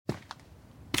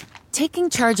Taking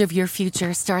charge of your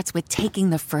future starts with taking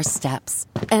the first steps.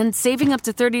 And saving up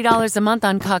to $30 a month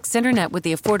on Cox Internet with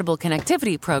the Affordable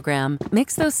Connectivity Program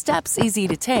makes those steps easy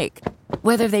to take.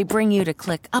 Whether they bring you to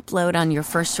click upload on your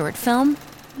first short film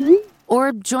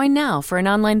or join now for an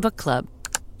online book club.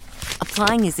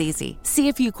 Applying is easy. See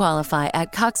if you qualify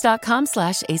at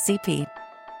cox.com/ACP.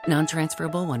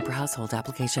 Non-transferable one per household.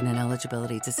 Application and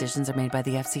eligibility decisions are made by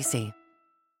the FCC.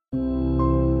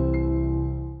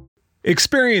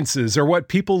 Experiences are what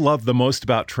people love the most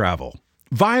about travel.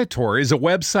 Viator is a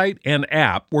website and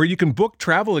app where you can book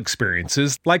travel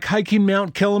experiences like hiking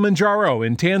Mount Kilimanjaro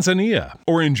in Tanzania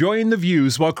or enjoying the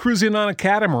views while cruising on a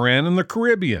catamaran in the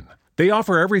Caribbean. They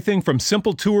offer everything from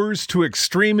simple tours to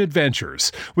extreme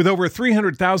adventures. With over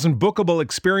 300,000 bookable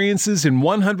experiences in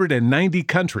 190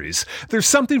 countries, there's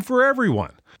something for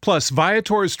everyone. Plus,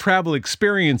 Viator's travel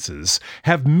experiences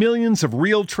have millions of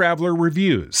real traveler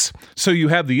reviews, so you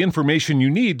have the information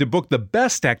you need to book the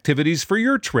best activities for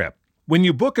your trip. When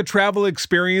you book a travel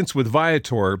experience with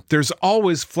Viator, there's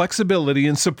always flexibility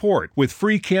and support with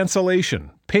free cancellation,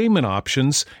 payment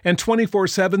options, and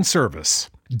 24/7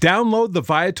 service. Download the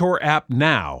Viator app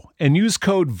now and use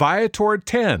code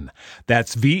Viator10.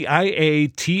 That's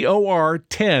Viator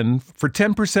 10 for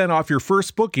 10% off your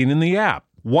first booking in the app.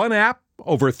 One app,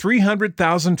 over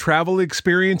 300,000 travel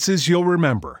experiences you'll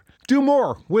remember. Do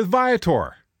more with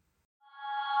Viator.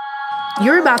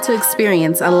 You're about to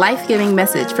experience a life-giving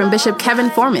message from Bishop Kevin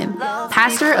Foreman,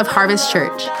 pastor of Harvest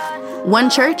Church.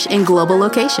 One church in global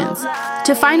locations.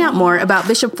 To find out more about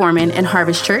Bishop Foreman and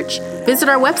Harvest Church, visit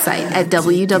our website at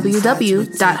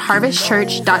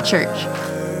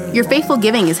www.harvestchurch.church. Your faithful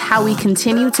giving is how we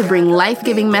continue to bring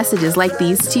life-giving messages like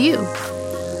these to you.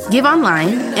 Give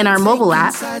online, in our mobile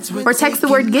app, or text the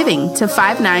word giving to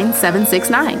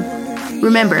 59769.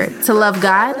 Remember to love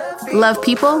God, love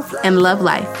people, and love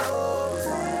life.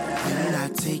 We're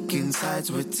not taking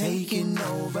sides, we're taking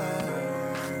over.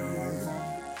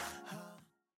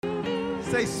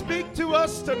 Say, speak to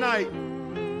us tonight.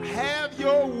 Have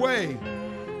your way.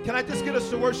 Can I just get us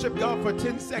to worship God for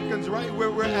 10 seconds right where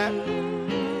we're at?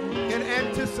 In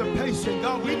anticipation,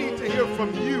 God, we need to hear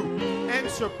from you.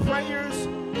 Answer prayers,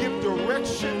 give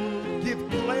direction, give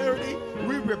clarity.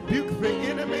 We rebuke the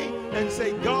enemy and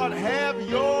say, God, have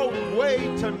your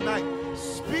way tonight.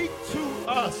 Speak to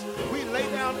us. We lay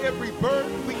down every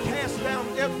burden. We cast down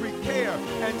every care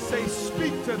and say,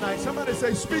 speak tonight. Somebody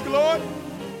say, speak, Lord.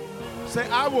 Say,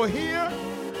 I will hear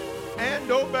and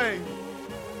obey.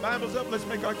 Bible's up. Let's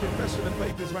make our confession of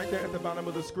faith. Is right there at the bottom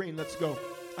of the screen. Let's go.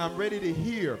 I'm ready to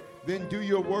hear, then do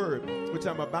your word, which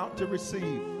I'm about to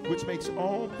receive, which makes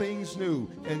all things new.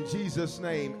 In Jesus'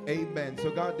 name, amen.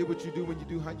 So God, do what you do when you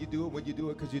do how you do it, when you do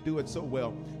it because you do it so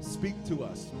well. Speak to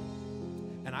us.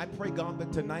 And I pray, God,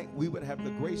 that tonight we would have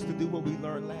the grace to do what we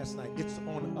learned last night. It's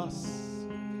on us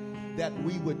that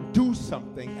we would do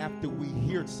something after we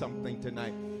hear something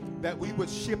tonight. That we would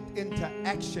shift into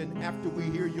action after we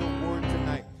hear your word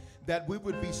tonight. That we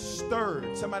would be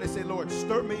stirred. Somebody say, Lord,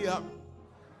 stir me up.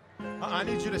 I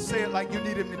need you to say it like you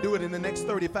need him to do it in the next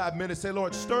 35 minutes. Say,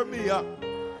 Lord, stir me up.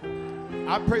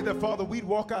 I pray that, Father, we'd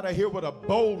walk out of here with a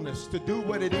boldness to do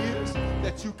what it is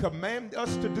that you command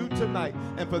us to do tonight.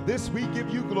 And for this, we give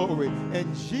you glory.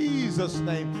 In Jesus'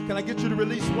 name, can I get you to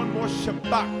release one more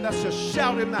Shabbat? That's a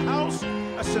shout in the house.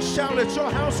 That's a shout at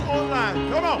your house online.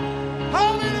 Come on.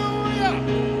 Hallelujah.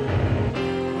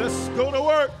 Let's go to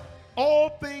work. All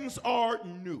things are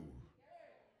new.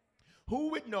 Who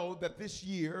would know that this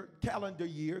year, calendar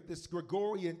year, this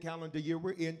Gregorian calendar year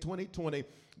we're in, 2020,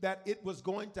 that it was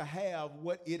going to have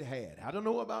what it had? I don't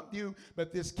know about you,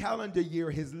 but this calendar year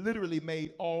has literally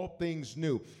made all things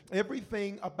new.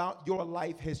 Everything about your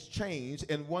life has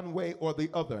changed in one way or the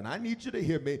other. And I need you to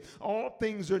hear me. All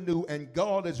things are new, and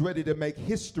God is ready to make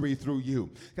history through you.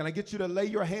 Can I get you to lay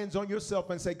your hands on yourself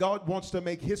and say, God wants to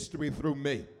make history through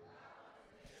me?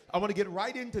 I want to get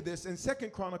right into this. In 2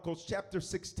 Chronicles chapter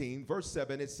 16, verse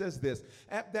 7, it says this.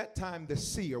 At that time, the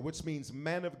seer, which means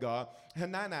man of God,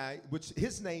 Hanani, which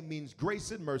his name means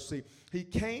grace and mercy, he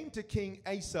came to King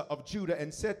Asa of Judah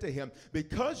and said to him,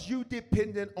 because you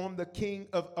depended on the king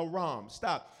of Aram.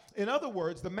 Stop. In other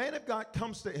words, the man of God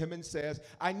comes to him and says,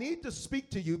 I need to speak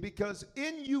to you because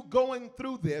in you going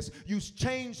through this, you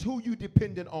changed who you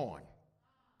depended on.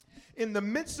 In the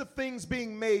midst of things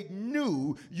being made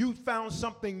new, you found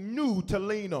something new to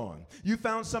lean on. You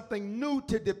found something new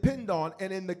to depend on.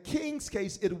 And in the king's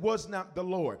case, it was not the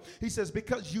Lord. He says,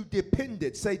 because you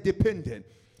depended, say dependent.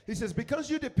 He says, because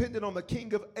you depended on the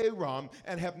king of Aram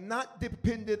and have not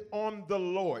depended on the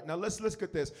Lord. Now let's look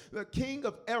at this. The king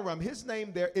of Aram, his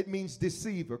name there, it means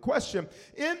deceiver. Question,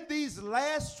 in these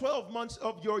last 12 months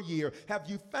of your year, have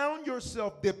you found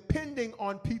yourself depending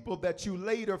on people that you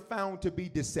later found to be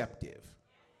deceptive?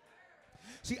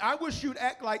 See, I wish you'd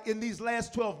act like in these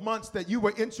last 12 months that you were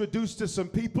introduced to some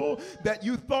people that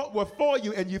you thought were for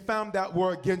you and you found out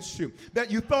were against you.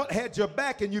 That you thought had your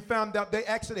back and you found out they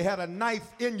actually had a knife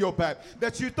in your back.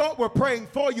 That you thought were praying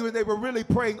for you and they were really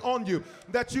praying on you.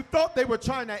 That you thought they were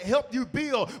trying to help you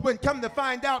build when come to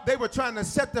find out they were trying to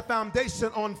set the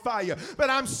foundation on fire. But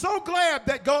I'm so glad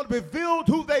that God revealed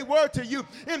who they were to you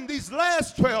in these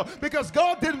last 12 because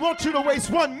God didn't want you to waste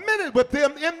 1 minute with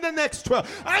them in the next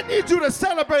 12. I need you to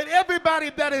celebrate everybody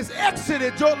that has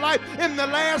exited your life in the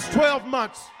last 12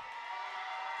 months.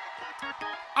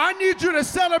 I need you to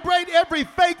celebrate every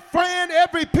fake friend,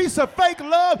 every piece of fake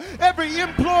love, every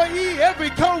employee, every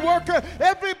co-worker,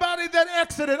 everybody that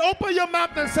exited. Open your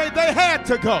mouth and say they had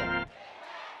to go.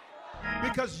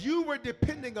 Because you were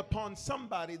depending upon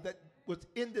somebody that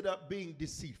ended up being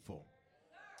deceitful.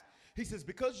 He says,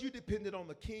 because you depended on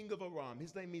the king of Aram,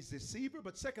 his name means deceiver,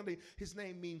 but secondly, his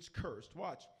name means cursed.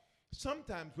 Watch.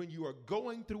 Sometimes when you are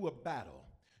going through a battle,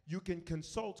 you can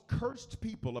consult cursed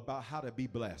people about how to be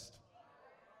blessed.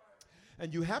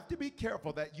 And you have to be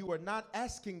careful that you are not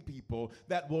asking people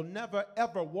that will never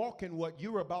ever walk in what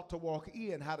you're about to walk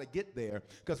in how to get there,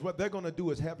 because what they're going to do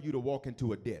is have you to walk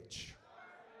into a ditch.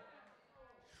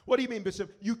 What do you mean,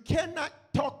 Bishop? You cannot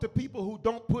talk to people who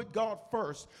don't put God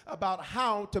first about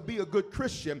how to be a good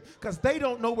Christian because they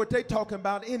don't know what they're talking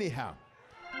about anyhow.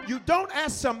 You don't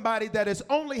ask somebody that has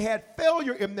only had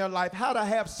failure in their life how to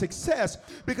have success,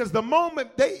 because the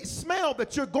moment they smell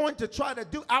that you're going to try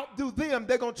to outdo them,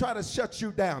 they're going to try to shut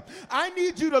you down. I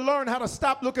need you to learn how to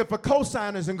stop looking for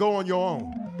co-signers and go on your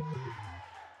own.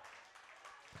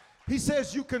 He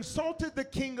says, you consulted the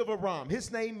king of Aram.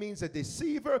 His name means a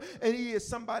deceiver, and he is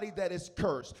somebody that is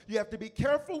cursed. You have to be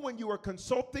careful when you are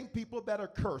consulting people that are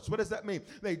cursed. What does that mean?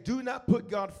 They do not put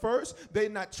God first. They're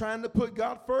not trying to put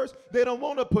God first. They don't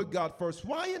want to put God first.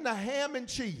 Why in the ham and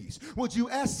cheese would you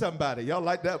ask somebody? Y'all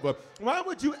like that one. Why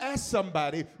would you ask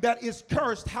somebody that is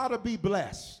cursed how to be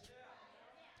blessed?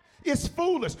 It's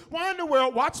foolish. Why in the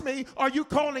world, watch me, are you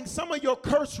calling some of your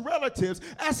cursed relatives,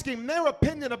 asking their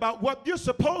opinion about what you're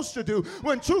supposed to do,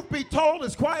 when truth be told,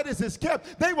 as quiet as it's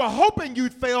kept, they were hoping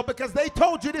you'd fail because they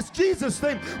told you this Jesus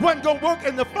thing wasn't going to work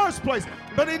in the first place.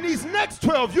 But in these next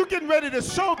 12, you're getting ready to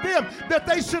show them that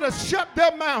they should have shut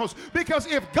their mouths, because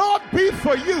if God be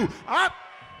for you, I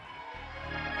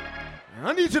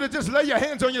need you to just lay your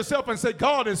hands on yourself and say,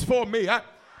 God is for me.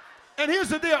 And here's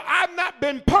the deal. I've not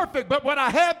been perfect, but what I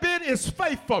have been is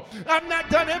faithful. I've not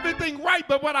done everything right,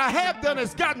 but what I have done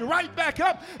is gotten right back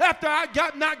up after I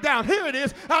got knocked down. Here it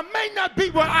is. I may not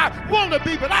be where I want to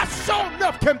be, but I sure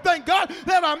enough can thank God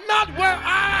that I'm not where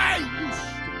I used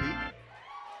to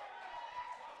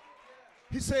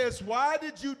be. He says, why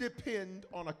did you depend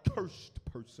on a cursed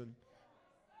person?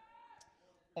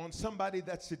 On somebody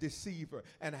that's a deceiver,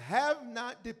 and have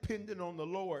not depended on the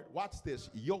Lord. Watch this,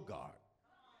 your God.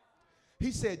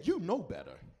 He said, you know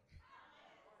better.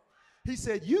 He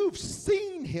said, you've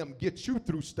seen him get you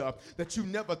through stuff that you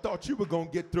never thought you were going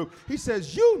to get through. He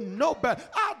says, you know better.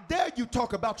 I dare you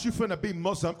talk about you finna be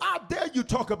Muslim. I dare you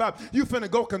talk about you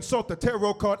finna go consult the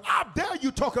tarot card. I dare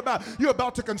you talk about you're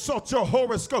about to consult your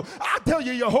horoscope. I tell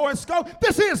you your horoscope,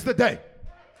 this is the day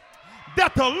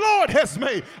that the Lord has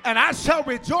made, and I shall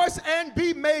rejoice and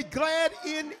be made glad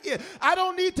in it. I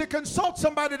don't need to consult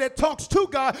somebody that talks to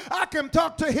God. I can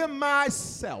talk to him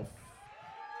myself.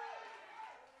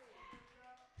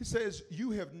 He says,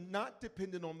 you have not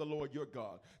depended on the Lord your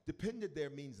God. Depended there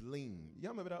means lean.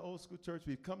 Y'all remember that old school church?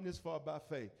 We've come this far by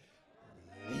faith.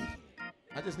 Lean.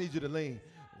 I just need you to lean.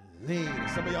 Lean.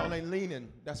 Some of y'all ain't leaning.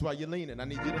 That's why you're leaning. I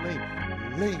need you to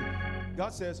lean. Lean.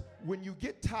 God says, when you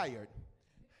get tired,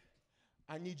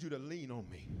 I need you to lean on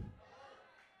me.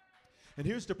 And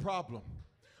here's the problem.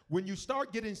 When you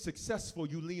start getting successful,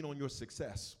 you lean on your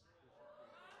success.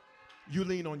 You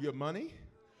lean on your money.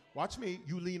 Watch me.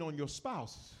 You lean on your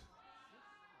spouse.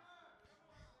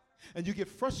 And you get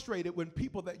frustrated when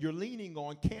people that you're leaning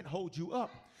on can't hold you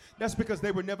up. That's because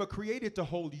they were never created to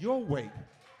hold your weight.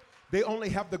 They only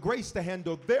have the grace to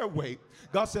handle their weight.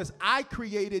 God says, I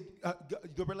created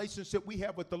the relationship we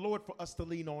have with the Lord for us to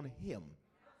lean on him.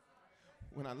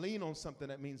 When I lean on something,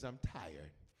 that means I'm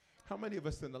tired. How many of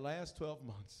us in the last 12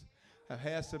 months have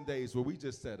had some days where we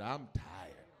just said, I'm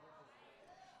tired?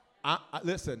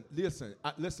 Listen.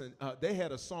 They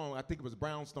had a song, I think it was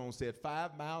Brownstone, said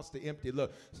 5 miles to empty.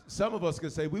 Look, some of us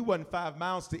could say we wasn't 5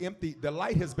 miles to empty. The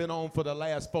light has been on for the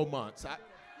last 4 months.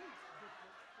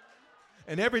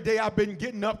 And every day I've been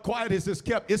getting up, quiet as it's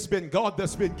kept. It's been God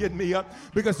that's been getting me up.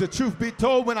 Because the truth be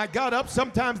told, when I got up,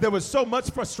 sometimes there was so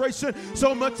much frustration,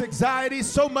 so much anxiety,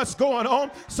 so much going on,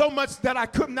 so much that I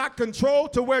could not control,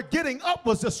 to where getting up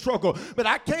was a struggle. But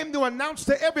I came to announce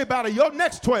to everybody, your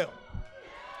next 12.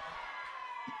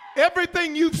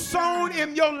 Everything you've sown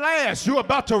in your last, you're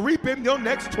about to reap in your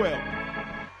next 12.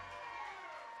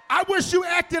 I wish you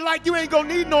acted like you ain't going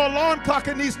to need no alarm clock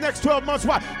in these next 12 months.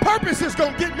 Why? Purpose is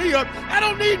going to get me up. I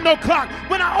don't need no clock.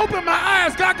 When I open my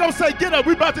eyes, God going to say, get up,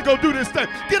 we're about to go do this thing.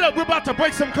 Get up, we're about to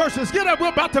break some curses. Get up, we're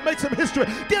about to make some history.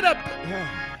 Get up.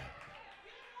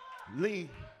 Lean.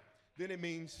 Then it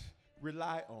means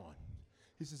rely on.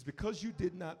 He says, because you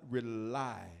did not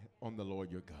rely on the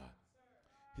Lord your God.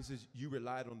 He says, you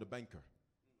relied on the banker.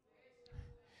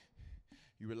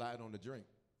 You relied on the drink.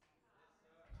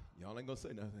 Y'all ain't gonna say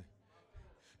nothing.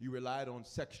 You relied on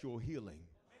sexual healing.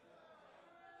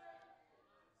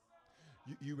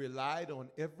 You relied on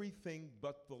everything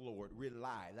but the Lord.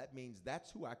 Rely. That means that's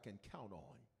who I can count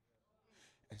on.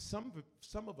 And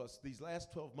some of us, these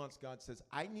last 12 months, God says,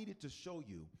 I needed to show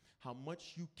you how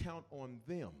much you count on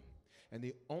them. And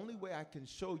the only way I can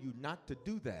show you not to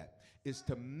do that is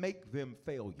to make them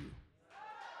fail you.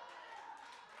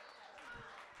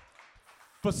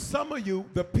 For some of you,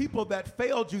 the people that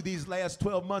failed you these last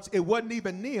 12 months, it wasn't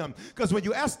even them. Because when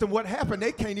you ask them what happened,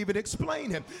 they can't even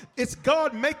explain it. It's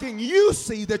God making you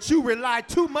see that you rely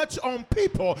too much on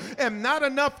people and not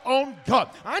enough on God.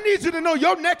 I need you to know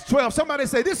your next 12. Somebody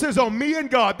say, this is on me and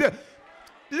God.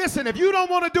 Listen, if you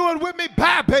don't want to do it with me,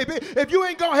 bye, baby. If you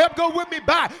ain't going to help, go with me,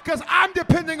 bye. Because I'm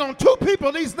depending on two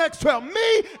people these next 12,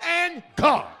 me and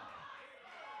God.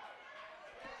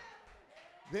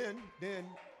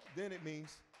 Then it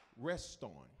means rest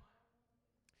on.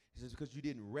 He says, because you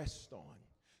didn't rest on.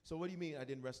 So what do you mean I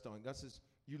didn't rest on? God says,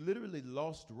 you literally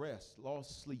lost rest,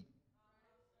 lost sleep.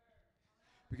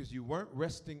 Because you weren't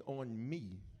resting on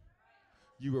me.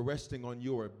 You were resting on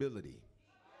your ability.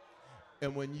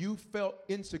 And when you felt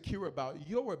insecure about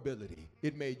your ability,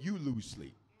 it made you lose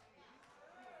sleep.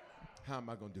 How am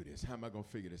I going to do this? How am I going to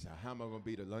figure this out? How am I going to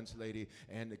be the lunch lady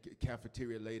and the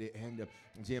cafeteria lady and the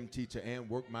gym teacher and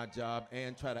work my job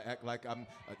and try to act like I'm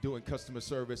doing customer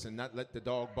service and not let the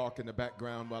dog bark in the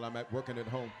background while I'm working at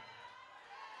home?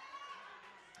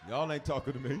 Y'all ain't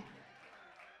talking to me.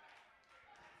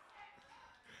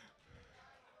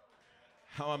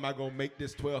 How am I going to make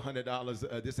this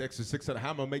 $1,200, this extra $600? How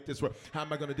am I going to make this work? How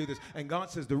am I going to do this? And God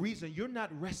says the reason you're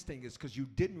not resting is because you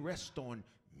didn't rest on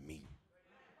me.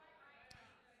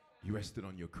 You rested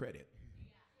on your credit.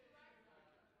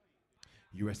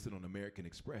 You rested on American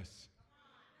Express.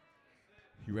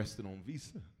 You rested on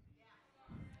Visa.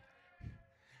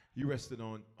 You rested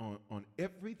on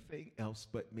everything else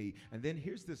but me. And then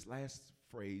here's this last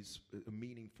phrase, a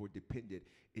meaning for dependent.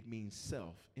 It means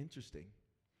self. Interesting.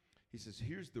 He says,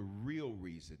 here's the real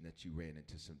reason that you ran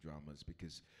into some dramas,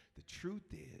 because the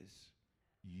truth is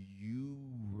you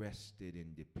rested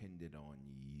and depended on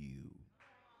you.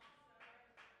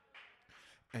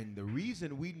 And the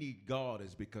reason we need God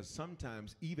is because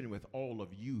sometimes, even with all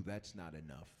of you, that's not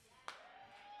enough.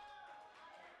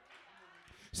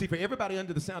 See, for everybody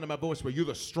under the sound of my voice, where you're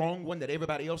the strong one that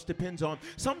everybody else depends on,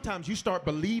 sometimes you start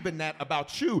believing that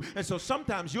about you. And so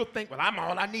sometimes you'll think, well, I'm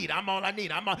all I need.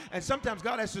 And sometimes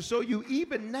God has to show you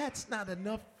even that's not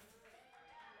enough.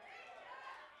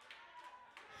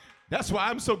 That's why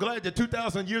I'm so glad that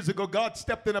 2,000 years ago, God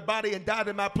stepped in a body and died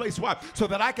in my place. Why? So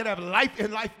that I could have life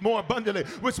and life more abundantly.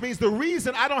 Which means the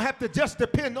reason I don't have to just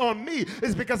depend on me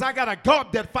is because I got a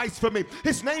God that fights for me.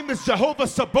 His name is Jehovah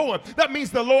Sabaoth. That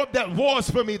means the Lord that wars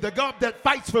for me, the God that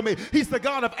fights for me. He's the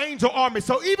God of angel armies.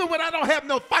 So even when I don't have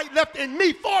no fight left in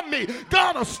me for me,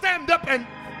 God will stand up and...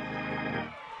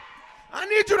 I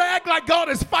need you to act like God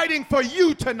is fighting for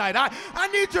you tonight. I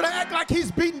need you to act like he's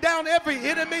beating down every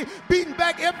enemy, beating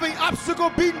back every obstacle,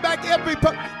 beating back every...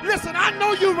 Listen, I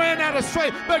know you ran out of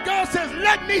strength, but God says,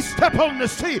 let me step on the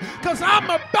sea, because I'm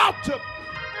about to...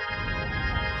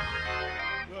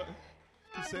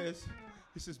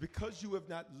 He says, because you have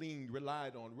not leaned,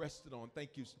 relied on, rested on,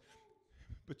 thank you,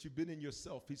 but you've been in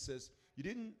yourself. He says, you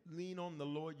didn't lean on the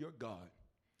Lord your God.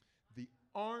 The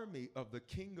army of the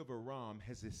king of Aram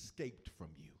has escaped from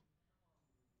you.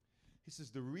 He says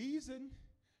the reason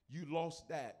you lost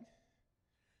that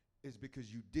is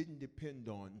because you didn't depend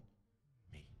on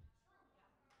me.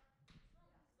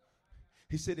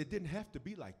 He said it didn't have to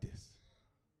be like this.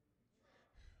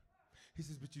 He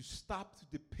says, but you stopped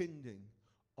depending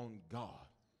on God.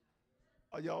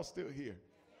 Are y'all still here?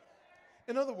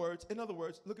 In other words,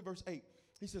 look at verse 8.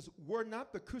 He says, were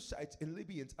not the Cushites and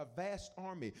Libyans a vast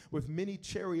army with many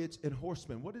chariots and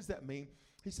horsemen? What does that mean?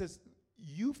 He says,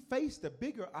 you faced a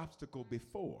bigger obstacle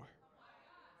before.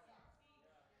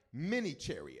 Many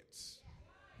chariots.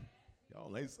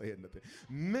 Y'all ain't saying nothing.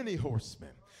 Many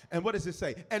horsemen. And what does it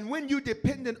say? And when you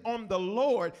depended on the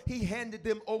Lord, he handed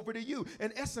them over to you.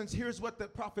 In essence, here's what the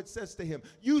prophet says to him.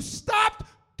 You stopped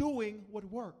doing what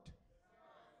worked.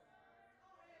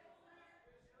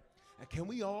 And can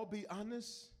we all be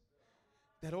honest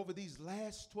that over these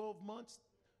last 12 months,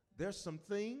 there's some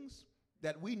things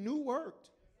that we knew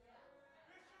worked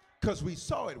because we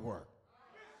saw it work.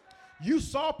 You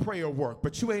saw prayer work,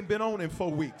 but you ain't been on in 4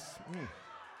 weeks.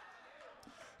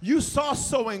 You saw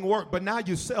sowing work, but now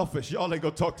you're selfish. Y'all ain't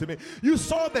gonna talk to me. You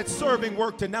saw that serving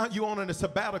worked, and now you're on a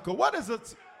sabbatical. What is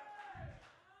it?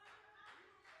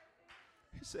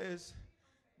 He says,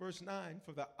 verse 9,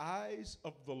 for the eyes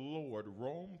of the Lord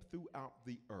roam throughout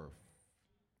the earth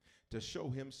to show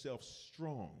himself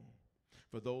strong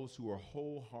for those who are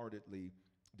wholeheartedly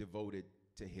devoted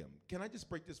to him. Can I just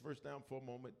break this verse down for a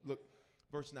moment? Look,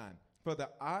 verse 9. For the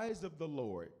eyes of the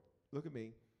Lord, look at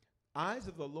me. Eyes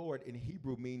of the Lord in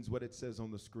Hebrew means what it says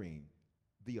on the screen.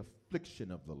 The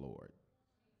affliction of the Lord.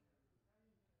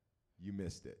 You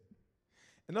missed it.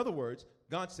 In other words,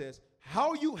 God says,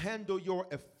 how you handle your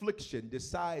affliction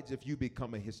decides if you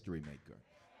become a history maker.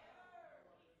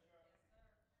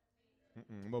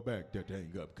 Go back that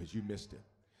dang up because you missed it.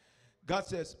 God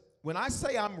says, when I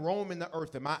say I'm roaming the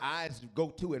earth and my eyes go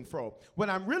to and fro, what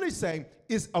I'm really saying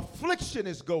is affliction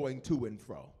is going to and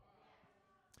fro.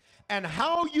 And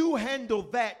how you handle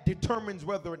that determines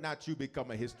whether or not you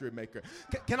become a history maker.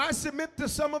 Can I submit to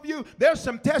some of you? There's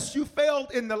some tests you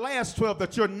failed in the last 12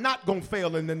 that you're not going to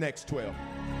fail in the next 12.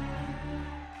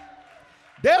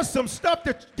 There's some stuff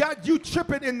that got you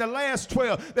tripping in the last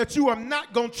 12 that you are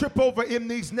not going to trip over in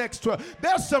these next 12.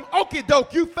 There's some okie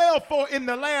doke you fell for in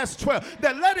the last 12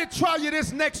 that let it try you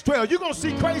this next 12. You're going to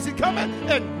see crazy coming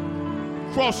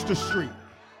and cross the street.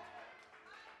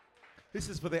 He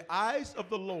says, for the eyes of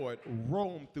the Lord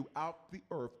roam throughout the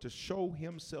earth to show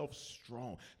himself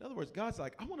strong. In other words, God's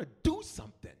like, I want to do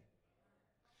something.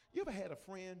 You ever had a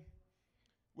friend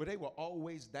where they were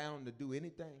always down to do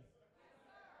anything?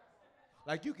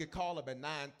 Like you could call them at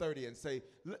 9:30 and say,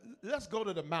 let's go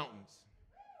to the mountains.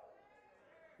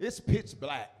 It's pitch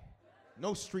black,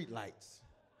 no street lights.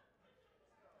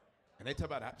 And they talk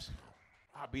about,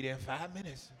 I'll be there in 5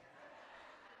 minutes.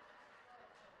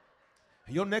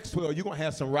 Your next 12, you're going to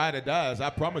have some ride or dies. I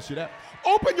promise you that.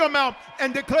 Open your mouth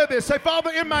and declare this. Say, Father,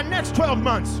 in my next 12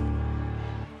 months,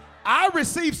 I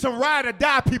receive some ride or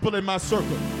die people in my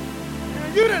circle.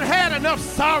 You done had enough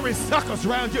sorry suckers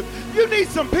around you. You need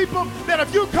some people that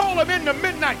if you call them in the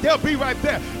midnight, they'll be right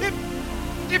there.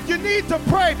 If you need to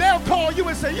pray, they'll call you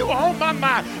and say, you were on my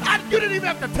mind. You didn't even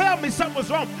have to tell me something was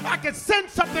wrong. I could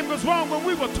sense something was wrong when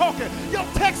we were talking. Your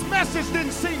text message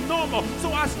didn't seem normal,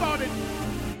 so I started.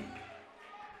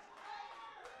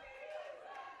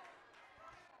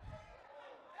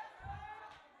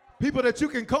 People that you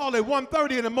can call at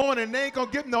 1:30 in the morning, and they ain't going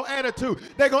to give them no attitude.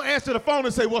 They're going to answer the phone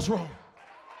and say, what's wrong?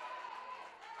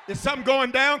 Is something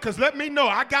going down? Because let me know.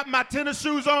 I got my tennis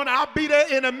shoes on. I'll be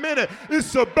there in a minute.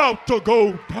 It's about to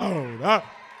go down.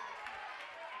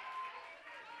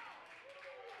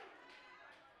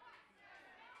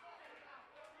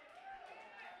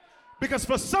 Because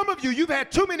for some of you, you've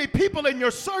had too many people in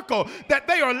your circle that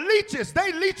they are leeches.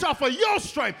 They leech off of your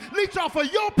strength, leech off of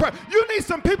your prayer. You need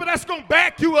some people that's going to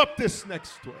back you up this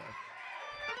next 12.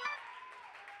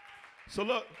 So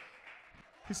look,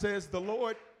 he says, the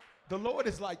Lord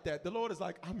is like that. The Lord is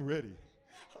like, I'm ready.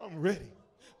 I'm ready.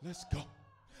 Let's go.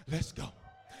 Let's go.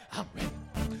 I'm ready.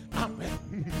 I'm ready.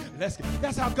 Let's go.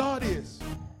 That's how God is.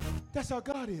 That's how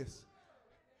God is.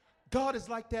 God is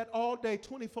like that all day,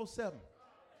 24/7.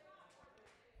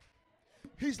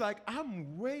 He's like,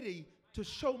 I'm ready to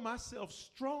show myself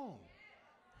strong.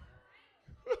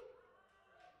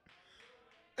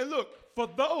 And look, for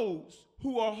those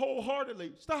who are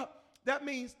wholeheartedly, stop. That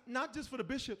means not just for the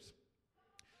bishops,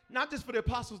 not just for the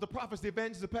apostles, the prophets, the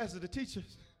evangelists, the pastors, the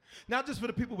teachers, not just for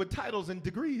the people with titles and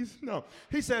degrees. No,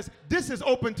 he says this is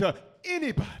open to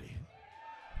anybody.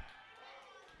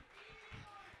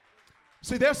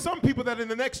 See, there's some people that in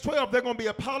the next 12, they're going to be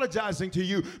apologizing to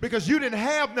you because you didn't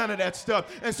have none of that stuff,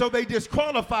 and so they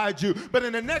disqualified you. But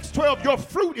in the next 12, your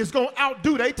fruit is going to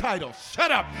outdo their title. Shut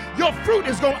up. Your fruit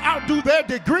is going to outdo their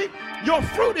degree. Your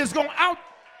fruit is going to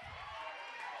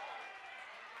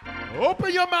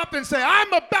Open your mouth and say,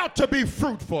 I'm about to be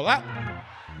fruitful.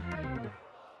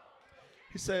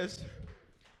 He says,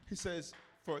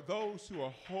 for those who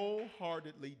are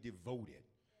wholeheartedly devoted.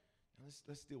 Now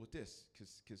let's deal with this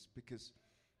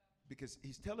because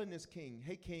he's telling this king,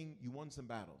 hey, king, you won some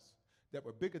battles that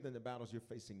were bigger than the battles you're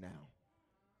facing now.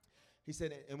 He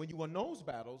said, and when you won those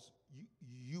battles,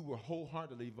 you were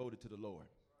wholeheartedly devoted to the Lord.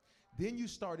 Then you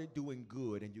started doing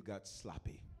good and you got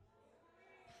sloppy.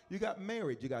 You got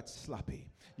married, you got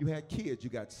sloppy. You had kids, you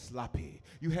got sloppy.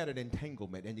 You had an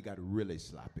entanglement and you got really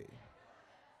sloppy.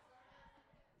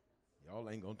 Y'all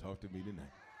ain't gonna talk to me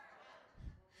tonight.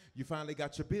 You finally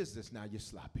got your business, now you're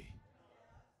sloppy.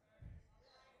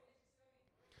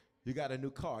 You got a new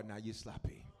car, now you're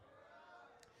sloppy.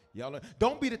 Y'all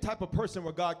don't be the type of person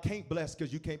where God can't bless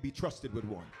because you can't be trusted with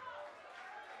one.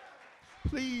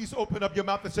 Please open up your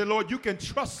mouth and say, Lord, you can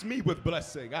trust me with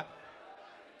blessing.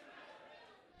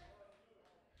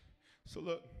 So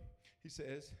look, he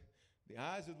says, the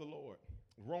eyes of the Lord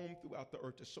roam throughout the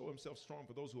earth to show himself strong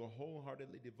for those who are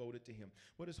wholeheartedly devoted to him.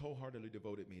 What does wholeheartedly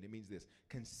devoted mean? It means this: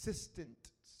 consistent.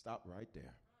 Stop right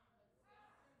there.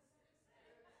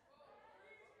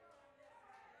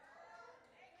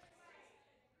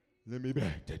 Let me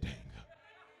back that thing up.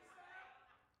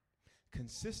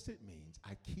 Consistent means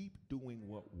I keep doing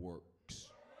what works.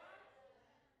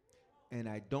 And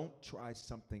I don't try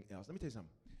something else. Let me tell you something.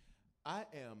 I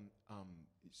am,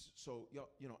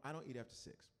 I don't eat after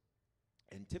 6.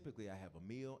 And typically I have a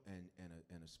meal and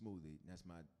a smoothie, and that's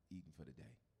my eating for the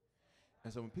day.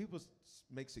 And so when people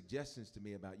make suggestions to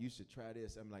me about you should try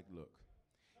this, I'm like, look,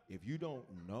 if you don't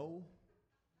know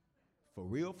for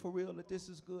real that this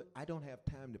is good, I don't have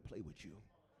time to play with you.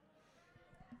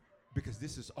 Because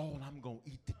this is all I'm going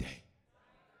to eat today.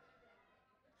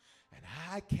 And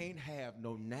I can't have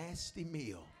no nasty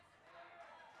meal.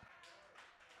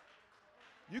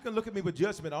 You can look at me with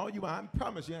judgment all you want. I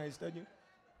promise you I ain't studying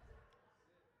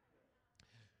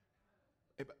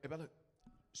you.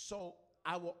 So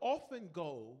I will often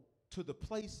go to the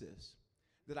places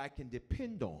that I can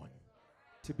depend on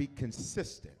to be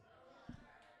consistent.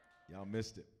 Y'all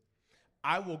missed it.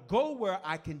 I will go where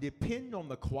I can depend on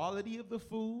the quality of the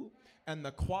food and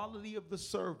the quality of the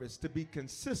service to be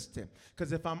consistent.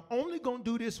 Because if I'm only going to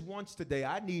do this once today,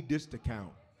 I need this to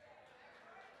count.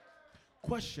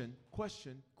 Question.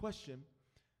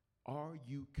 Are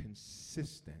you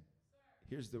consistent?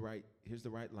 Here's the right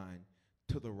line,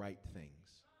 to the right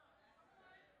things.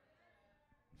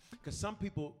 Because some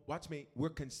people, watch me, we're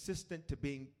consistent to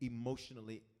being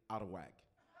emotionally out of whack.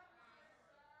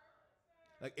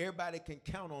 Like everybody can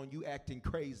count on you acting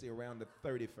crazy around the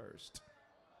 31st.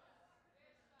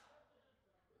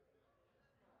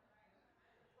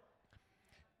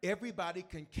 Everybody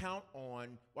can count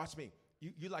on, watch me,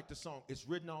 you like the song, it's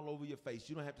written all over your face.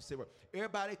 You don't have to say a word.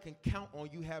 Everybody can count on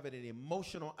you having an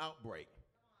emotional outbreak.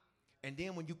 And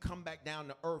then when you come back down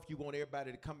to earth, you want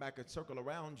everybody to come back and circle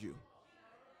around you.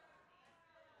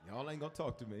 Y'all ain't gonna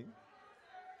talk to me.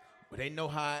 But they know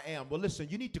how I am. Well, listen,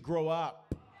 you need to grow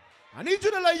up. I need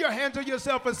you to lay your hands on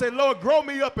yourself and say, Lord, grow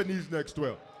me up in these next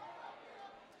 12.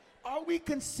 Are we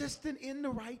consistent in the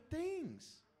right things?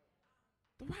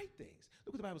 The right things.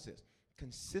 Look what the Bible says.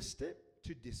 Consistent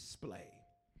to display,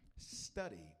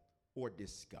 study, or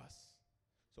discuss.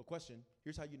 So question,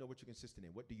 here's how you know what you're consistent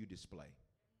in. What do you display?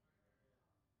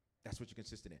 That's what you're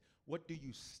consistent in. What do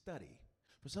you study?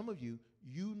 For some of you,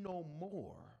 you know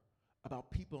more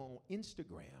about people on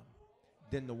Instagram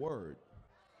than the word.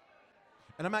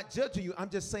 And I'm not judging you. I'm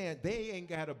just saying they ain't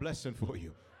got a blessing for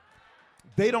you.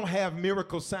 They don't have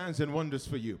miracle signs and wonders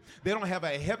for you. They don't have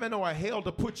a heaven or a hell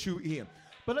to put you in.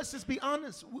 But let's just be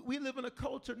honest. We live in a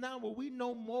culture now where we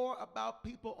know more about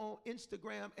people on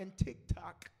Instagram and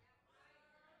TikTok.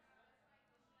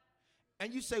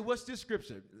 And you say, what's this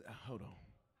scripture? Hold on.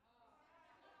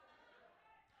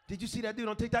 Did you see that dude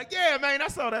on TikTok? Yeah, man, I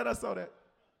saw that.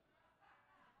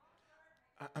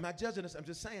 I'm not judging this. I'm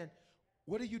just saying,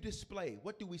 what do you display?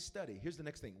 What do we study? Here's the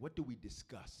next thing. What do we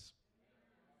discuss?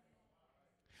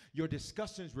 Your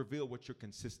discussions reveal what you're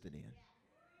consistent in.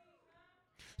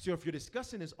 So if your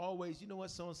discussion is always, you know what,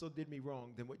 so-and-so did me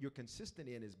wrong, then what you're consistent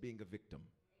in is being a victim.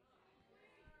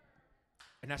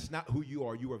 And that's not who you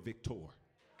are. You are victor.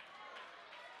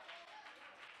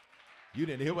 You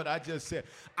didn't hear what I just said.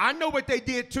 I know what they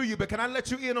did to you, but can I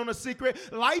let you in on a secret?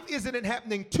 Life isn't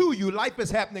happening to you. Life is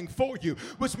happening for you,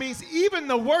 which means even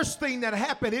the worst thing that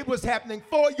happened, it was happening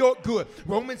for your good.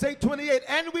 Romans 8:28,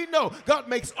 and we know God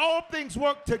makes all things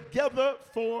work together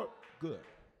for good.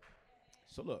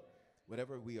 So look,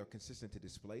 whatever we are consistent to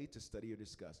display, to study, or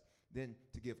discuss, then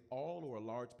to give all or a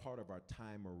large part of our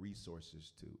time or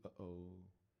resources to,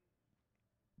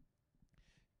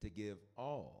 to give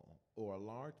all or a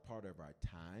large part of our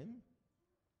time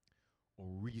or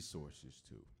resources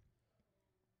to.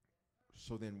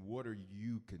 So then what are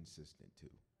you consistent to?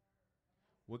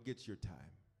 What gets your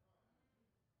time?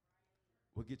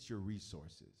 What gets your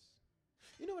resources?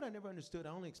 You know what I never understood? I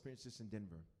only experienced this in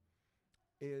Denver.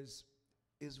 Is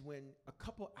when a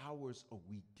couple hours a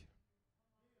week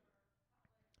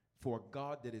for a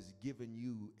God that is given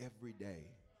you every day.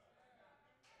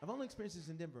 I've only experienced this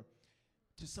in Denver.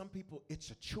 To some people, it's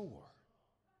a chore.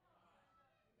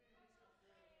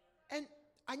 And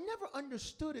I never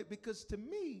understood it because to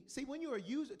me, see, when you're a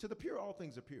user, to the pure, all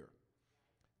things are pure.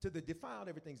 To the defiled,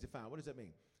 everything's defiled. What does that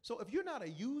mean? So if you're not a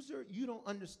user, you don't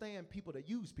understand people that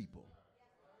use people.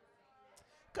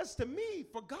 Because to me,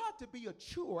 for God to be a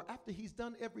chore after he's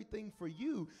done everything for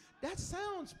you, that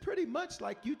sounds pretty much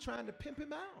like you trying to pimp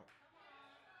him out.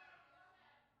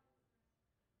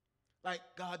 Like,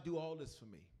 God, do all this for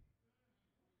me.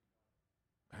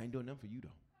 I ain't doing nothing for you, though.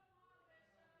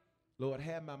 Lord,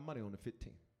 have my money on the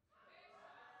 15th.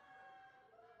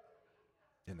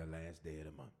 In the last day of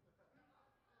the month.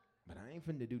 But I ain't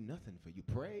finna do nothing for you.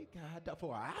 Pray, God,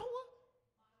 for an hour?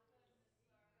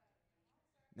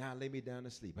 Now lay me down to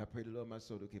sleep. I pray the Lord my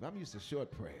soul to keep. I'm used to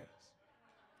short prayers.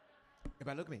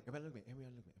 Everybody look at me. Everybody look at me.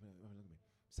 Everybody look at me. Everybody look at me.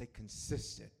 Say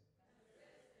consistent.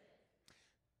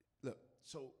 Look,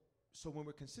 so when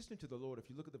we're consistent to the Lord, if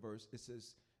you look at the verse, it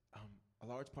says a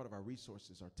large part of our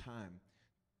resources are time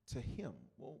to him.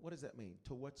 Well, what does that mean?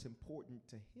 To what's important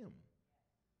to him.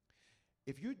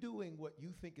 If you're doing what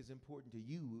you think is important to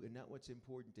you and not what's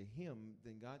important to him,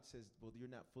 then God says, well, you're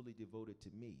not fully devoted to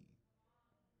me.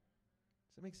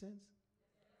 Does that make sense?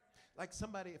 Like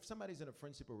if somebody's in a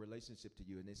friendship or relationship to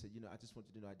you and they say, I just want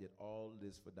you to know I did all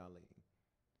this for Darlene.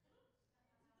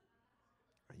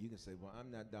 And you can say, well,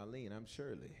 I'm not Darlene, I'm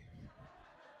Shirley.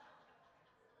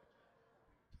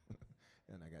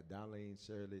 And I got Darlene,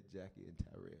 Shirley, Jackie, and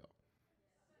Tyrell.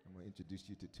 I'm going to introduce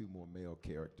you to two more male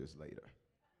characters later.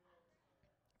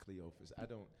 Cleophas. I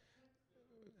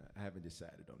haven't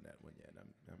decided on that one yet.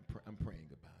 I'm praying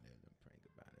about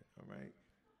it. All right?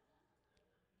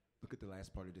 Look at the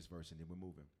last part of this verse and then we're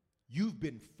moving. You've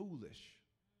been foolish.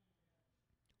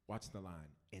 Watch the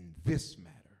line. In this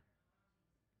matter.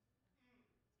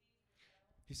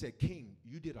 He said, King,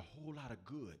 you did a whole lot of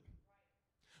good.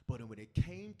 But when it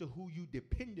came to who you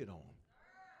depended on,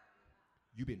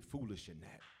 you've been foolish in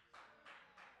that.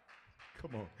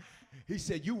 Come on. He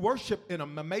said, you worship in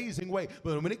an amazing way.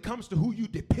 But when it comes to who you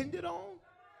depended on,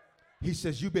 he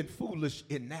says, you've been foolish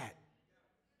in that.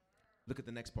 Look at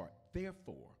the next part.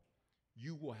 Therefore,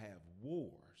 you will have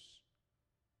wars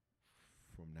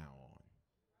from now on.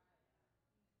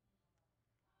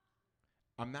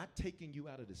 I'm not taking you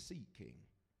out of the seat, King.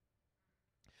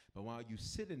 But while you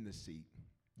sit in the seat,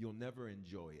 you'll never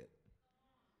enjoy it.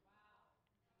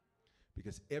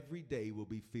 Because every day will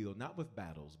be filled not with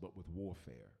battles, but with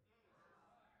warfare.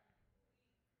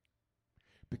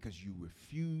 Because you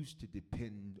refuse to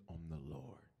depend on the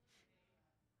Lord.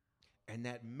 And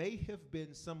that may have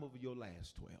been some of your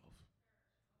last 12.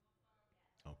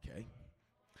 Okay.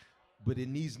 But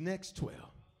in these next 12,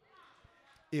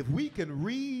 if we can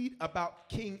read about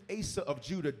King Asa of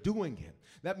Judah doing it,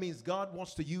 that means God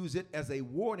wants to use it as a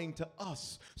warning to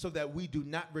us so that we do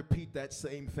not repeat that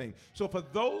same thing. So for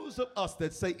those of us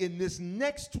that say in this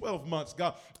next 12 months,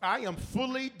 God, I am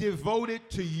fully devoted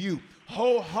to you,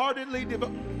 wholeheartedly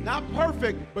devoted, not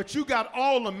perfect, but you got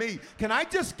all of me. Can I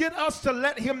just get us to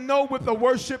let him know with the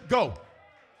worship go?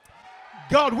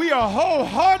 God, we are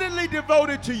wholeheartedly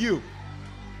devoted to you.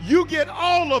 You get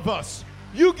all of us.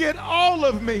 You get all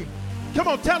of me. Come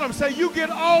on, tell them, say, you get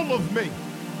all of me.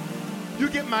 You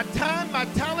get my time, my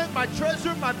talent, my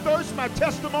treasure, my thirst, my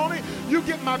testimony. You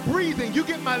get my breathing. You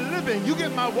get my living. You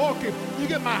get my walking. You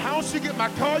get my house. You get my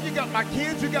car. You got my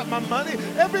kids. You got my money.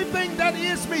 Everything that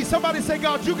is me. Somebody say,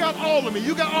 God, you got all of me.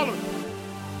 You got all of me.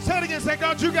 Say it again. Say,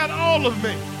 God, you got all of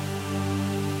me.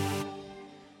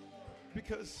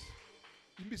 Because,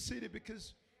 you be seated,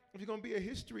 because if you're going to be a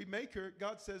history maker,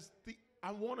 God says,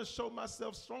 I want to show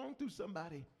myself strong through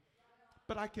somebody.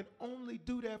 But I can only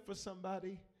do that for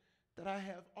somebody that I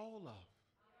have all of.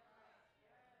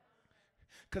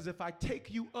 Because if I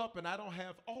take you up and I don't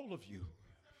have all of you,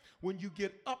 when you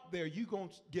get up there, you're going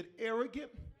to get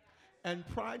arrogant and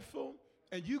prideful,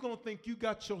 and you're going to think you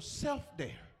got yourself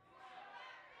there.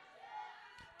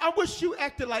 I wish you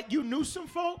acted like you knew some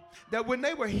folk that when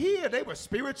they were here, they were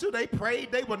spiritual, they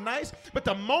prayed, they were nice. But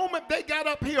the moment they got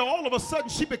up here, all of a sudden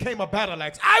she became a battle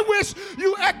axe. I wish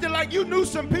you acted like you knew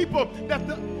some people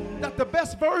that the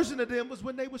best version of them was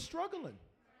when they were struggling.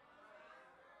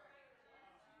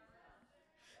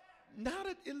 Now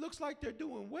that it looks like they're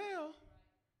doing well,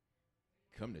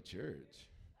 come to church.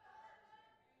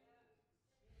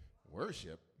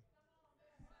 Worship?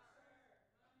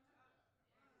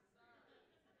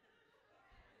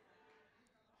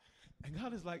 And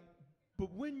God is like,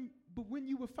 but when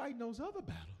you were fighting those other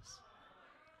battles,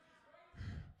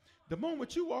 the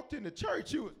moment you walked into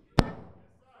church,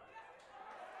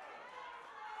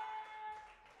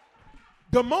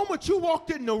 the moment you walked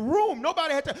in the room,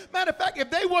 nobody had to. Matter of fact, if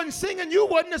they wasn't singing, you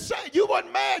wasn't the same. You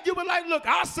wasn't mad. You were like, look,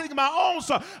 I'll sing my own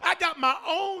song. I got my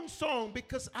own song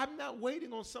because I'm not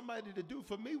waiting on somebody to do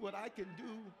for me what I can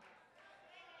do.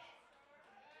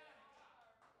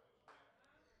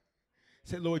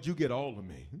 Say, Lord, you get all of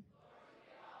me.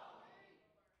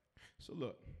 So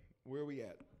look, where are we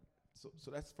at?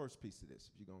 So that's the first piece of this.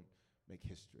 If you're going to make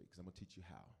history, because I'm going to teach you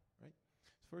how, right?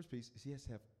 The first piece is he has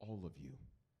to have all of you.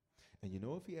 And you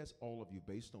know if he has all of you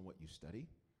based on what you study,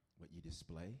 what you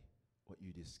display, what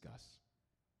you discuss.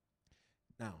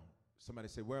 Now, somebody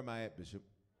say, where am I at, Bishop?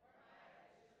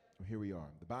 Well, here we are.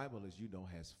 The Bible, as you know,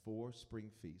 has 4 spring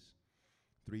feasts,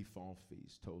 3 fall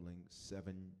feasts, totaling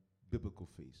 7 biblical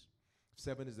feasts.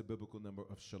 7 is the biblical number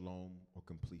of shalom or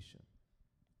completion.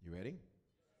 You ready?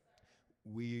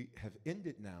 We have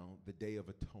ended now the Day of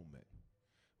Atonement,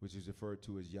 which is referred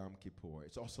to as Yom Kippur.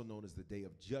 It's also known as the Day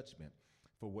of Judgment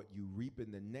for what you reap in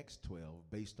the next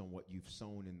 12 based on what you've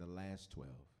sown in the last 12.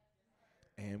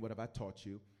 And what have I taught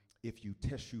you? If you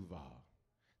teshuvah,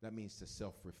 that means to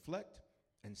self-reflect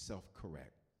and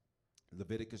self-correct.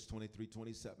 Leviticus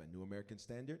 23:27, New American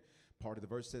Standard. Part of the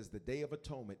verse says, the Day of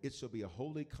Atonement, it shall be a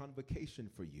holy convocation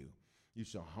for you. You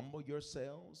shall humble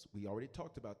yourselves. We already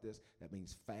talked about this. That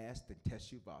means fast and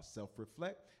teshuvah,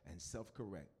 self-reflect and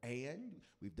self-correct. And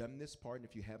we've done this part, and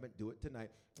if you haven't, do it tonight,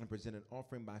 and present an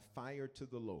offering by fire to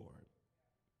the Lord.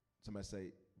 Somebody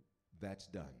say, that's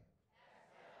done.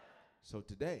 So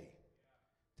today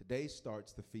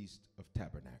starts the Feast of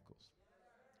Tabernacles.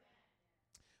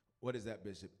 What is that,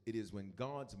 Bishop? It is when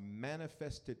God's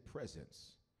manifested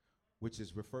presence, which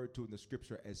is referred to in the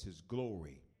scripture as his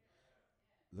glory.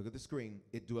 Look at the screen.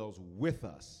 It dwells with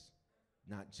us,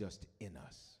 not just in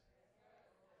us.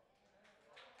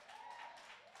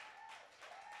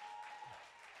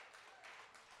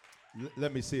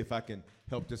 Let me see if I can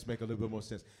help this make a little bit more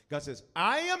sense. God says,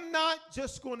 I am not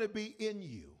just going to be in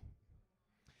you.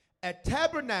 At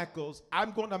Tabernacles,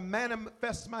 I'm going to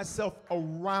manifest myself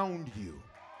around you.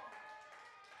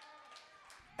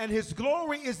 And his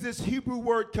glory is this Hebrew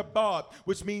word kabod,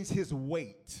 which means his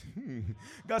weight.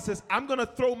 God says, I'm going to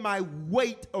throw my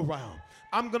weight around.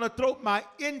 I'm going to throw my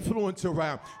influence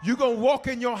around. You're going to walk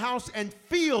in your house and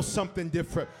feel something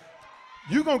different.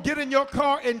 You're going to get in your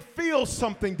car and feel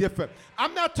something different.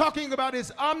 I'm not talking about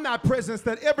his omnipresence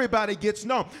that everybody gets.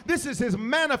 No, this is his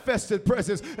manifested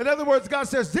presence. In other words, God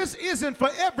says, this isn't for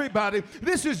everybody.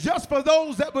 This is just for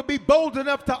those that would be bold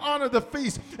enough to honor the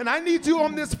feast. And I need you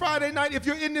on this Friday night, if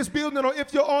you're in this building or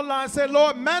if you're online, say,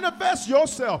 Lord, manifest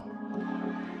yourself.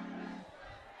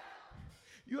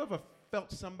 You ever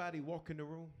felt somebody walk in the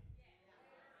room?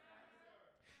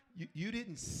 You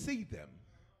didn't see them,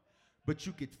 but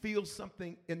you could feel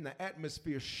something in the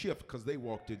atmosphere shift because they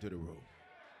walked into the room.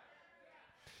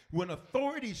 When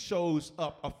authority shows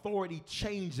up, authority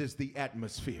changes the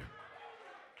atmosphere.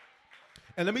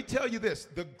 And let me tell you this,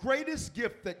 the greatest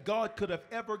gift that God could have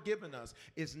ever given us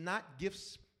is not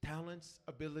gifts, talents,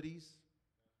 abilities,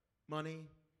 money.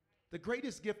 The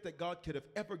greatest gift that God could have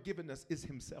ever given us is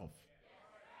himself.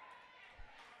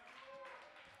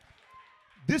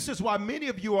 This is why many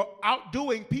of you are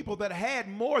outdoing people that had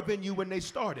more than you when they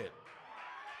started.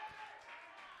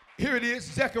 Here it is,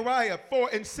 Zechariah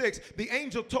 4:6. The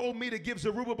angel told me to give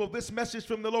Zerubbabel this message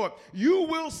from the Lord. You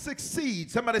will succeed.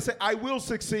 Somebody say, I will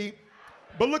succeed.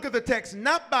 But look at the text.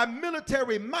 Not by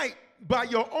military might, by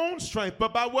your own strength,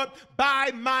 but by what?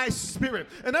 By my spirit.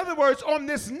 In other words, on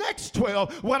this next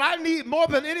 12, what I need more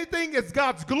than anything is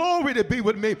God's glory to be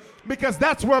with me, because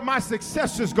that's where my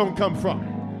success is going to come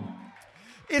from.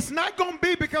 It's not going to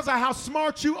be because of how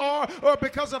smart you are or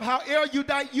because of how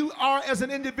erudite you are as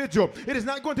an individual. It is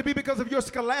not going to be because of your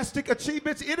scholastic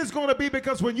achievements. It is going to be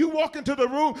because when you walk into the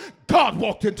room, God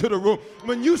walked into the room.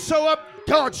 When you show up,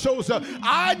 God shows up.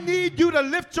 I need you to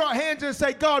lift your hands and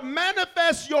say, God,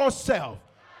 manifest yourself.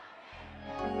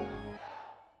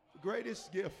 The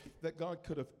greatest gift that God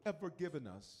could have ever given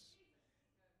us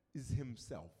is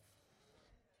himself.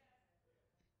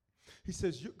 He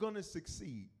says, you're going to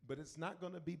succeed, but it's not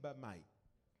going to be by might.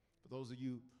 For those of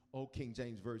you old King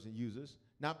James Version users,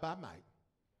 not by might,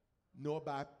 nor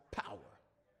by power,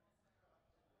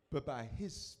 but by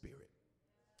his spirit.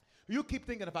 You keep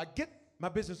thinking, if I get my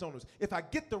business owners, if I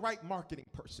get the right marketing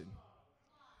person,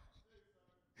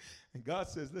 and God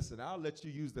says, listen, I'll let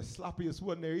you use the sloppiest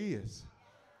one there is.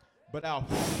 but I'll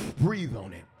breathe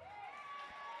on it.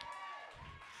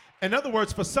 In other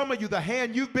words, for some of you, the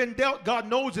hand you've been dealt, God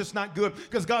knows it's not good,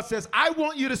 because God says, I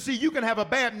want you to see you can have a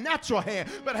bad natural hand,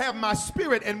 but have my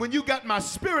spirit. And when you got my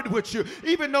spirit with you,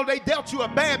 even though they dealt you a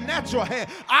bad natural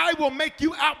hand, I will make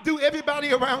you outdo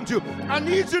everybody around you. I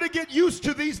need you to get used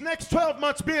to these next 12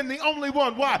 months being the only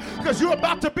one. Why? Because you're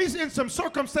about to be in some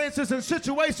circumstances and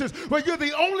situations where you're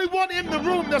the only one in the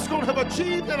room that's going to have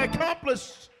achieved and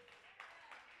accomplished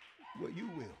what you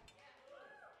will.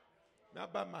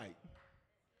 Not by might,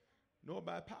 nor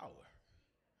by power,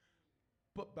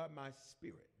 but by my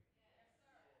spirit.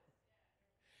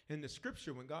 In the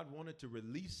scripture, when God wanted to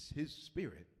release his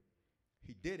spirit,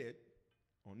 he did it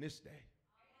on this day,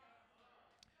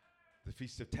 the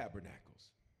Feast of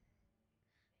Tabernacles.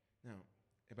 Now,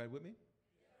 everybody with me?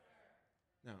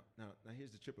 Now,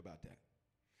 here's the trip about that.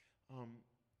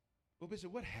 Well,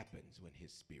 Bishop, what happens when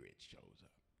his spirit shows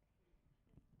up?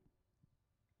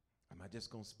 Am I just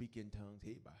going to speak in tongues?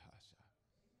 Hey, bahasha.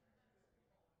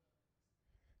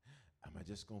 Am I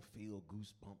just going to feel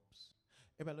goosebumps?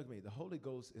 Everybody look at me. The Holy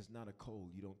Ghost is not a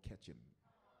cold. You don't catch him.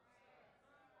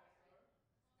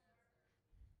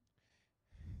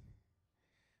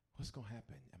 What's going to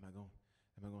happen? Am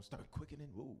I going to start quickening?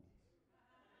 Whoa.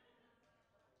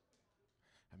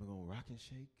 Am I going to rock and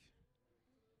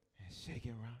shake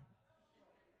and rock?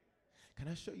 Can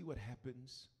I show you what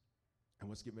happens and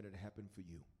what's getting ready to happen for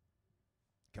you?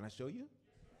 Can I show you?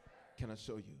 Can I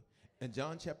show you? In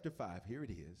John chapter 5, here it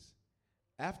is.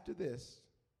 After this,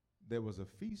 there was a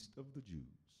feast of the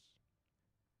Jews.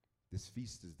 This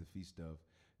feast is the Feast of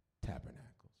Tabernacles.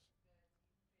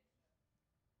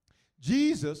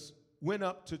 Jesus went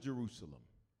up to Jerusalem.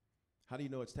 How do you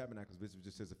know it's Tabernacles? This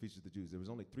just says the Feast of the Jews. There was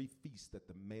only 3 feasts that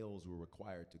the males were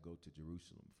required to go to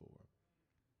Jerusalem for.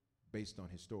 Based on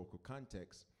historical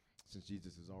context, since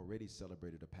Jesus has already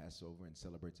celebrated a Passover and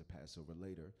celebrates a Passover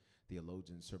later,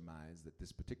 theologians surmise that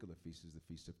this particular feast is the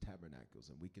Feast of Tabernacles.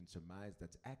 And we can surmise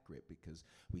that's accurate because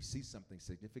we see something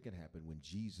significant happen when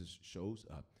Jesus shows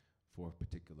up for a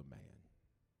particular man.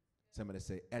 Somebody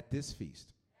say, at this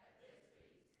feast.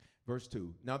 Verse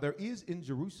 2, now there is in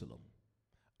Jerusalem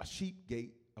a sheep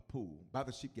gate, a pool, by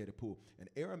the sheep gate a pool, an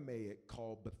Aramaic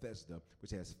called Bethesda,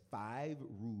 which has 5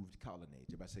 roofed colonnades.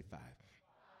 Everybody say 5.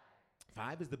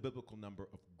 5 is the biblical number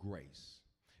of grace.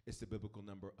 It's the biblical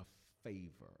number of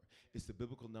favor. It's the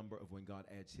biblical number of when God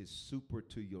adds his super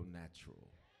to your natural.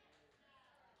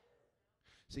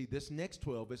 See, this next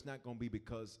 12, it's not going to be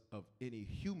because of any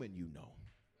human you know.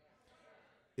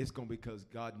 It's going to be because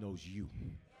God knows you.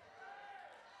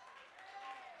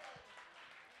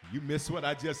 You missed what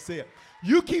I just said.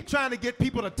 You keep trying to get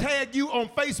people to tag you on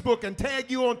Facebook and tag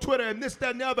you on Twitter and this,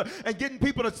 that, and the other, and getting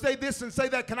people to say this and say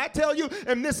that. Can I tell you,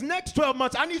 in this next 12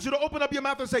 months, I need you to open up your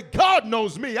mouth and say, God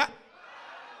knows me.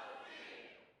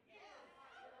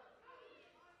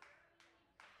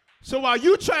 So while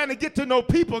you're trying to get to know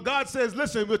people, God says,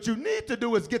 listen, what you need to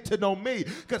do is get to know me.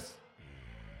 Because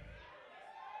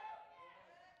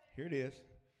here it is.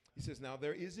 He says, now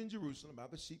there is in Jerusalem by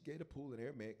the sheep gate a pool in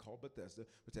Aramaic called Bethesda,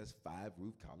 which has 5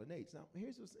 roof colonnades. Now,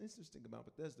 here's what's interesting about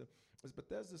Bethesda, is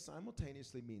Bethesda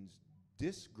simultaneously means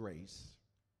disgrace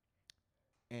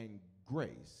and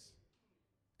grace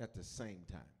at the same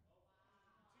time.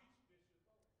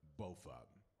 Both of them.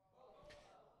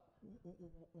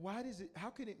 Why does it,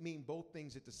 how can it mean both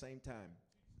things at the same time?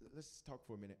 Let's talk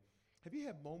for a minute. Have you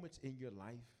had moments in your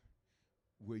life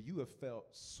where you have felt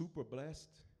super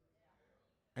blessed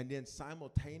and then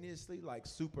simultaneously like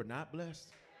super not blessed?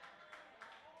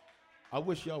 I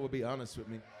wish y'all would be honest with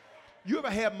me. You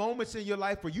ever had moments in your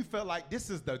life where you felt like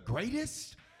this is the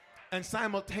greatest and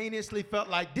simultaneously felt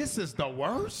like this is the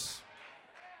worst?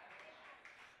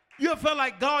 You ever felt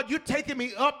like, God, you're taking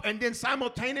me up, and then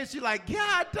simultaneously like,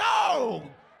 God, no.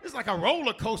 It's like a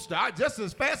roller coaster. Just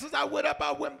as fast as I went up,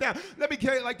 I went down. Let me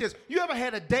carry it like this. You ever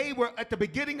had a day where at the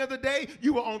beginning of the day,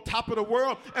 you were on top of the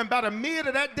world, and by the mid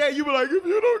of that day, you were like, if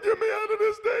you don't get me out of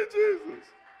this day, Jesus.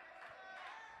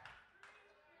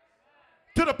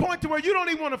 To the point to where you don't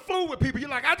even want to fool with people. You're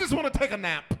like, I just want to take a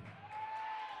nap.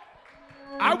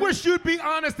 I wish you'd be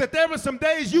honest that there were some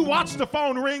days you watched the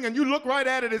phone ring and you looked right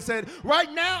at it and said, right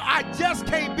now, I just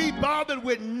can't be bothered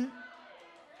with.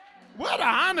 Where the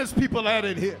honest people at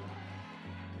in here?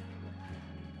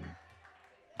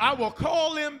 I will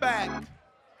call them back.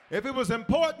 If it was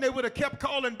important, they would have kept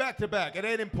calling back to back. It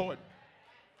ain't important.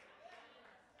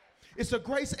 It's a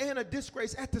grace and a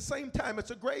disgrace at the same time.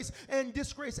 It's a grace and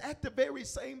disgrace at the very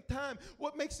same time.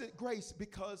 What makes it grace?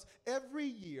 Because every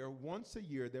year, once a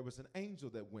year, there was an angel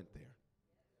that went there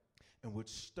and would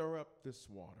stir up this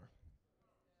water.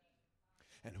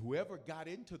 And whoever got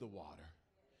into the water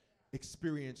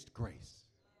experienced grace.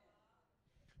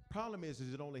 Problem is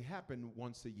it only happened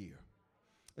once a year.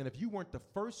 And if you weren't the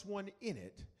first one in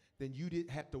it, then you did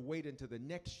have to wait until the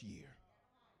next year.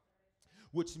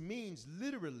 Which means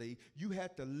literally you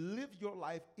had to live your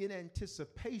life in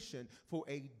anticipation for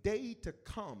a day to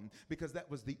come, because that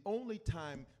was the only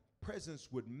time presence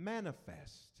would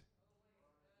manifest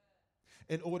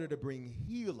in order to bring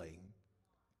healing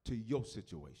to your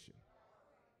situation.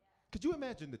 Could you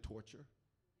imagine the torture?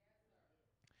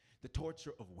 The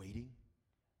torture of waiting?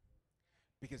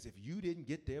 Because if you didn't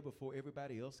get there before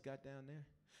everybody else got down there.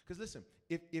 Because listen,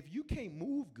 if you can't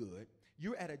move good,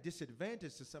 you're at a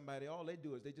disadvantage to somebody. All they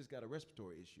do is they just got a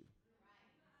respiratory issue.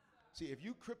 See, if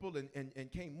you crippled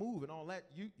and can't move and all that,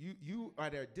 you are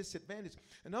at a disadvantage.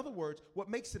 In other words, what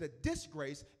makes it a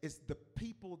disgrace is the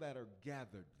people that are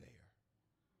gathered there.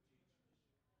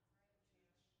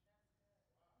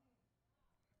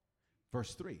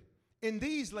 Verse 3. In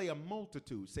these lay a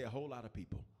multitude, say a whole lot of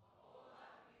people.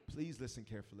 Please listen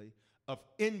carefully, of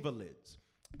invalids.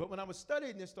 But when I was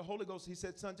studying this, the Holy Ghost, he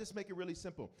said, son, just make it really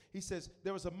simple. He says,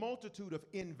 there was a multitude of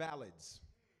invalids.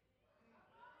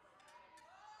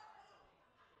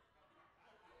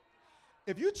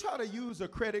 If you try to use a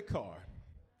credit card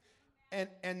and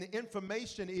the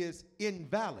information is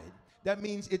invalid, that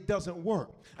means it doesn't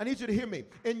work. I need you to hear me.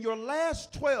 In your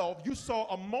last 12, you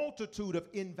saw a multitude of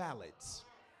invalids.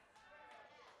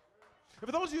 And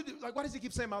for those of you, like, why does he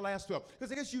keep saying my last 12?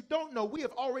 Because I guess you don't know, we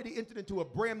have already entered into a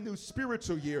brand new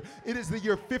spiritual year. It is the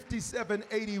year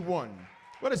 5781.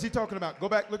 What is he talking about? Go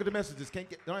back, look at the messages.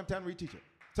 Don't have time to reteach it.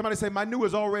 Somebody say, my new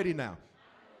is already now.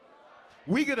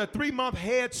 We get a 3-month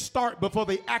head start before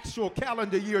the actual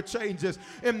calendar year changes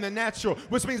in the natural,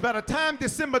 which means by the time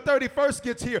December 31st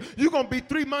gets here, you're going to be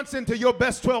 3 months into your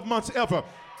best 12 months ever.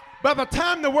 By the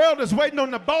time the world is waiting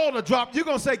on the ball to drop, you're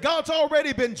going to say, God's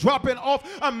already been dropping off.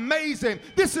 Amazing.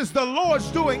 This is the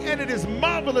Lord's doing, and it is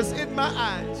marvelous in my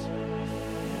eyes.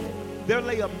 There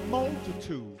lay a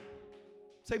multitude.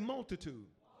 Say multitude.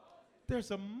 There's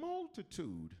a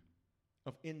multitude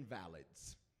of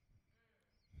invalids.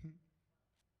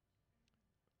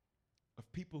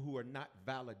 Of people who are not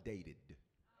validated.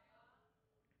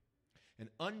 And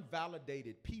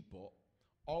unvalidated people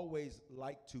always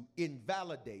like to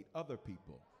invalidate other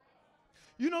people.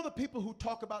 You know, the people who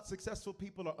talk about successful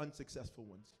people are unsuccessful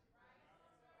ones.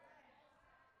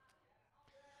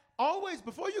 Always,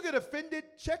 before you get offended,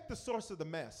 check the source of the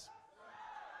mess.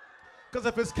 Because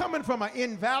if it's coming from an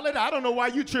invalid, I don't know why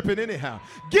you tripping anyhow.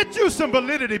 Get you some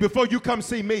validity before you come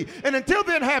see me. And until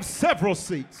then, have several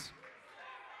seats.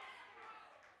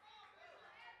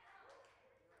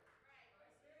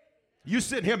 You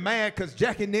sitting here mad because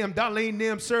Jackie and them, Darlene and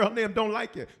them, Cheryl and them don't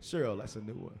like you. Cheryl, that's a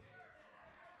new one.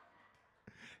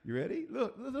 You ready?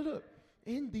 Look.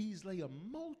 In these lay a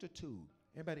multitude.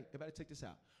 Everybody take this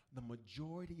out. The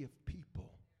majority of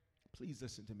people, please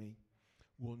listen to me,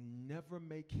 will never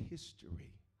make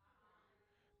history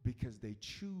because they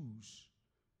choose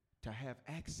to have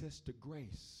access to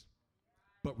grace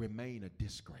but remain a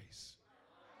disgrace.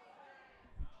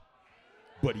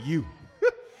 But you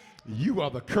are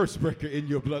the curse breaker in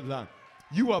your bloodline.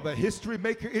 You are the history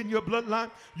maker in your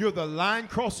bloodline. You're the line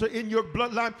crosser in your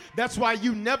bloodline. That's why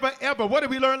you never ever, what did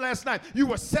we learn last night? You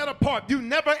were set apart. You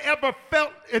never ever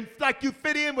felt like you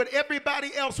fit in with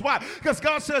everybody else. Why? Because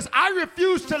God says, I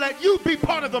refuse to let you be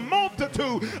part of the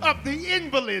multitude of the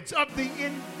invalids, of the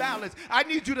invalids. I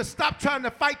need you to stop trying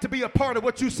to fight to be a part of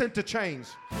what you sent to change.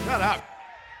 Shut up.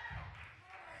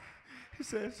 He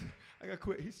says, I got to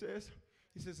quit. He says,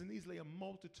 in these lay a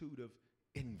multitude of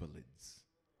invalids.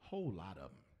 Whole lot of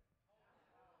them.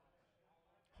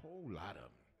 Whole lot of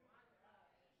them.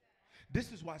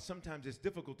 This is why sometimes it's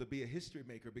difficult to be a history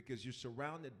maker, because you're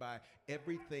surrounded by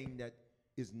everything that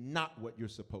is not what you're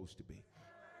supposed to be.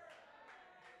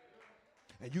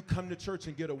 And you come to church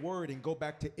and get a word and go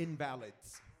back to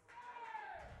invalids.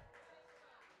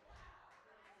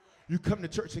 You come to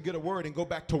church and get a word and go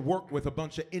back to work with a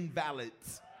bunch of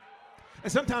invalids.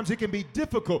 And sometimes it can be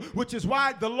difficult, which is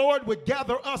why the Lord would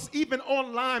gather us even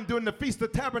online during the Feast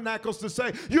of Tabernacles to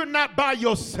say, you're not by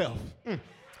yourself.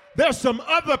 There's some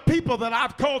other people that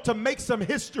I've called to make some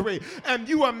history, and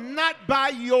you are not by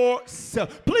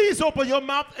yourself. Please open your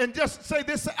mouth and just say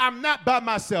this, I'm not by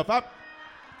myself.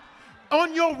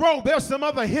 On your road, there's some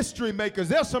other history makers.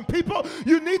 There's some people,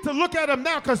 you need to look at them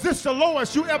now because this is the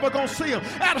lowest you ever going to see them.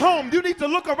 At home, you need to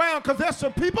look around because there's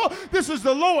some people, this is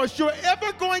the lowest you're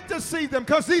ever going to see them,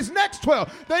 because these next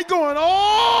 12, they going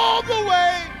all the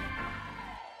way.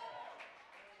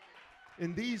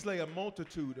 In these lay a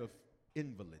multitude of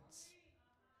invalids.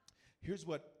 Here's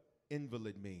what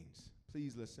invalid means?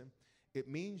 Please listen. It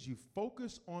means you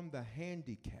focus on the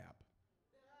handicap,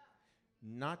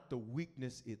 not the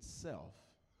weakness itself.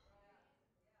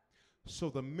 So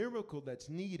the miracle that's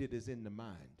needed is in the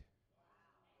mind.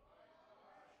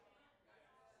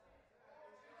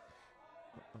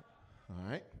 All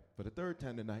right, for the third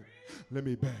time tonight, let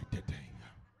me back that thing.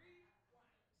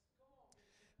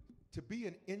 To be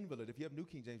an invalid, if you have New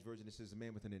King James Version, it says a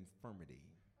man with an infirmity.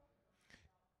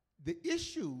 The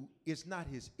issue is not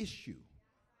his issue.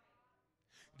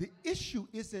 The issue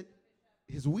isn't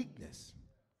his weakness.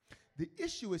 The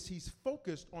issue is he's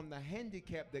focused on the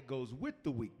handicap that goes with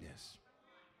the weakness.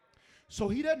 So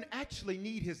he doesn't actually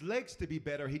need his legs to be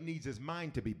better. He needs his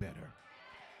mind to be better.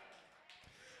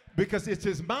 Because it's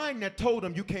his mind that told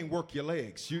him you can't work your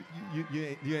legs. You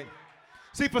ain't.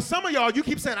 See, for some of y'all, you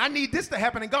keep saying, I need this to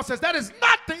happen. And God says, that is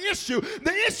not the issue.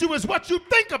 The issue is what you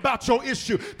think about your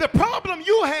issue. The problem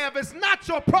you have is not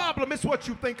your problem. It's what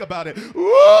you think about it.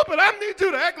 Ooh, but I need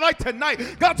you to act like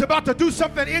tonight God's about to do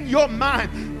something in your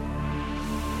mind.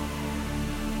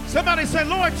 Somebody say,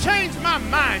 Lord, change my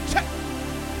mind.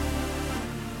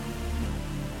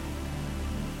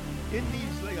 In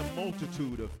these lay a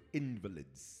multitude of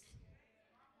invalids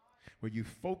where you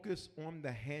focus on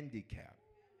the handicap.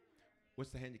 What's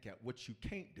the handicap? What you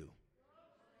can't do.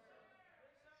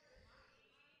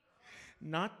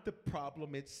 Not the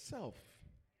problem itself.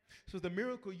 So the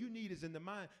miracle you need is in the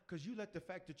mind, because you let the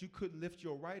fact that you couldn't lift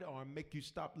your right arm make you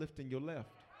stop lifting your left.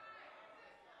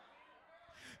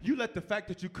 You let the fact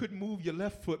that you couldn't move your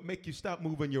left foot make you stop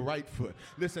moving your right foot.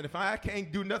 Listen, if I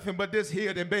can't do nothing but this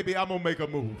here, then baby, I'm going to make a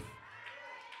move.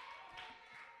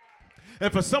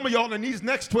 And for some of y'all in these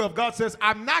next 12, God says,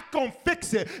 I'm not going to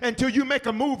fix it until you make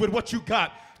a move with what you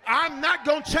got. I'm not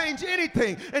going to change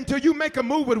anything until you make a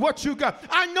move with what you got.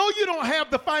 I know you don't have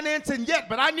the financing yet,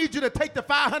 but I need you to take the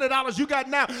 $500 you got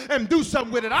now and do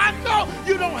something with it. I know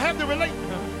you don't have the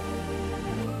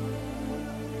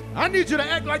I need you to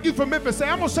act like you from Memphis. Say,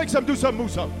 I'm going to shake something, do something,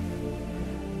 move something.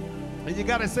 And you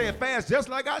got to say it fast, just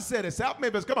like I said it. South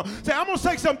Memphis, come on. Say, I'm going to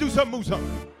shake something, do something, move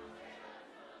something.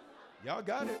 Y'all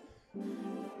got it.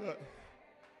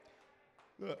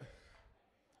 Look.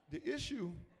 The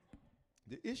issue,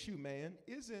 man,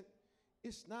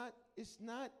 it's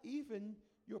not even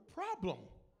your problem.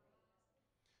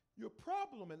 Your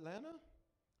problem, Atlanta.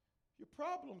 Your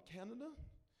problem, Canada.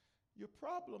 Your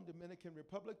problem, Dominican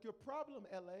Republic. Your problem,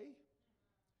 LA.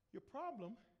 Your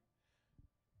problem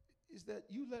is that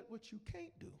you let what you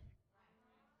can't do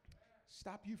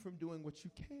stop you from doing what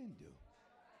you can do.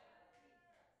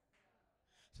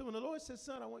 So when the Lord said,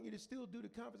 son, I want you to still do the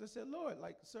conference, I said, Lord,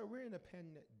 sir, we're in a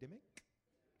pandemic.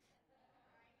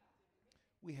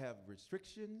 We have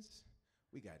restrictions.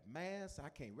 We got masks. I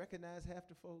can't recognize half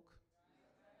the folk.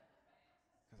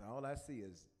 Because all I see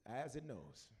is eyes and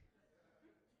nose.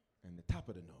 And the top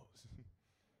of the nose.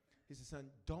 He said, son,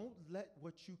 don't let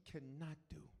what you cannot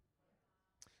do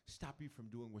stop you from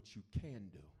doing what you can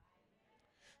do.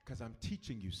 Because I'm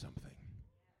teaching you something.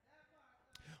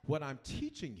 What I'm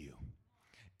teaching you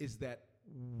is that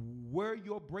where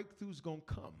your breakthrough's going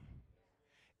to come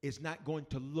is not going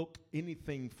to look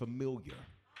anything familiar.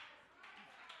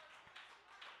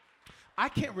 I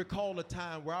can't recall a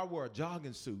time where I wore a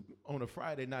jogging suit on a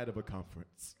Friday night of a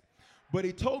conference. But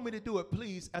he told me to do it,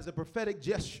 please, as a prophetic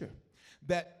gesture,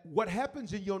 that what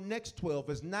happens in your next 12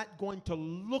 is not going to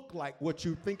look like what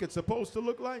you think it's supposed to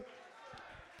look like.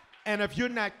 And if you're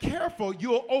not careful,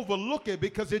 you'll overlook it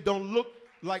because it don't look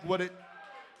like what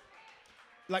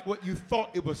you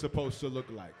thought it was supposed to look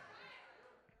like.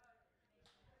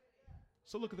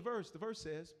 So look at the verse. The verse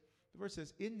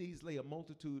says, in these lay a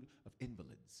multitude of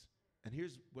invalids. And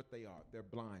here's what they are. They're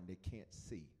blind. They can't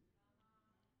see.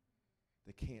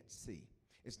 They can't see.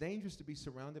 It's dangerous to be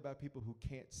surrounded by people who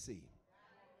can't see.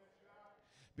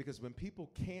 Because when people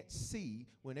can't see,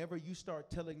 whenever you start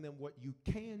telling them what you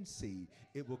can see,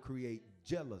 it will create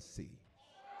jealousy.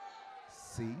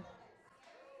 See?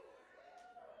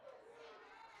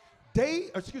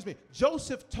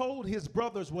 Joseph told his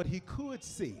brothers what he could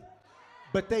see,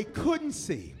 but they couldn't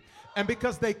see. And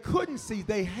because they couldn't see,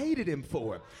 they hated him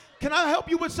for it. Can I help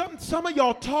you with something? Some of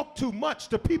y'all talk too much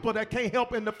to people that can't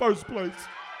help in the first place.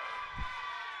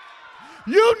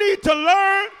 You need to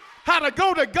learn how to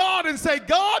go to God and say,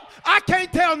 God, I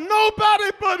can't tell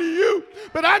nobody but you,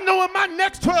 but I know in my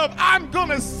next 12, I'm going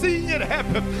to see it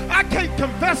happen. I can't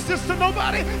confess this to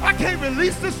nobody. I can't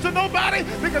release this to nobody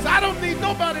because I don't need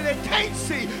nobody that can't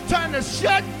see trying to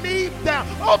shut me down.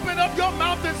 Open up your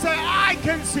mouth and say, I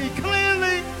can see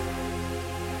clearly.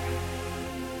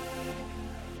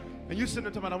 And you sitting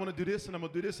there talking about, I want to do this, and I'm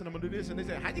going to do this, and I'm going to do this, and they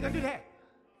say, how you going to do that?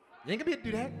 You ain't gonna be able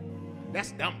to do that.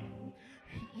 That's dumb.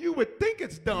 You would think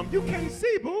it's dumb. You can't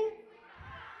see, boo.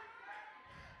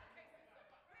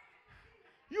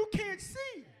 You can't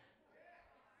see.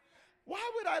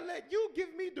 Why would I let you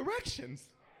give me directions?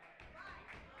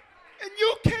 And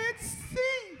you can't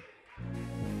see.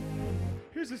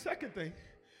 Here's the second thing,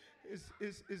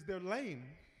 is they're lame.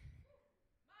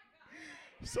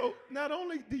 So not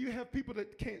only do you have people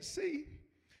that can't see,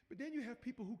 but then you have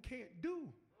people who can't do.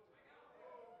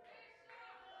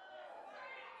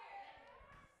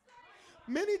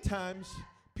 Many times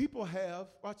people have,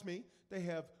 watch me, they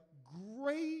have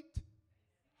great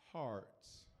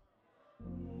hearts,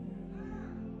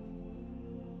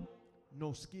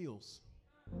 no skills.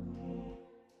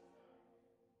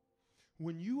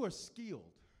 When you are skilled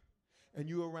and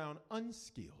you're around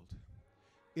unskilled,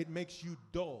 it makes you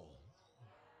dull.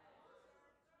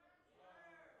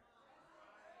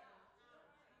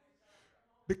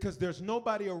 Because there's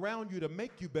nobody around you to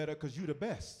make you better because you're the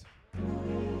best.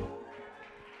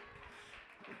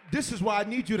 This is why I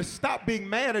need you to stop being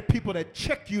mad at people that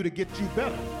check you to get you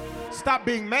better. Stop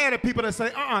being mad at people that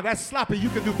say, that's sloppy, you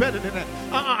can do better than that.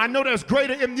 I know there's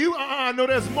greater in you. I know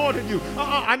there's more than you.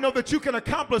 I know that you can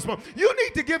accomplish more. You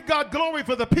need to give God glory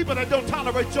for the people that don't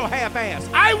tolerate your half-ass.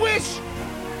 I wish.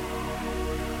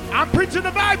 I'm preaching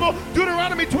the Bible,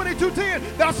 Deuteronomy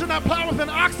 22:10. Thou shalt not plow with an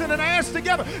ox and an ass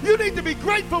together. You need to be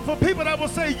grateful for people that will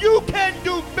say, you can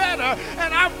do better,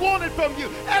 and I want it from you.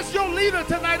 As your leader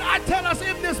tonight, I tell us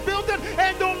in this building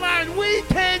and online, we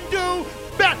can do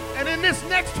better. And in this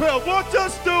next 12, we'll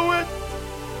just do it.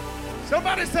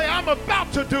 Somebody say, I'm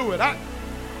about to do it.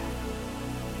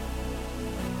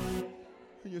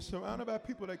 When you're surrounded by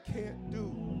people that can't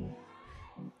do,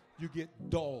 you get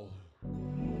dull.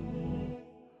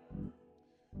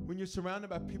 When you're surrounded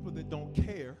by people that don't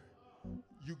care,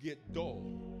 you get dull.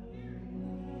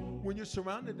 When you're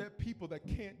surrounded by people that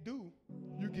can't do,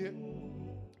 you get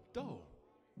dull.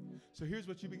 So here's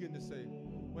what you begin to say.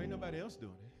 Well, ain't nobody else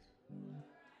doing it.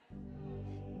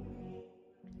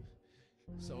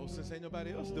 So since ain't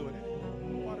nobody else doing it,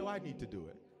 why do I need to do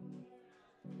it?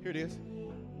 Here it is.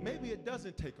 Maybe it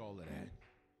doesn't take all of that.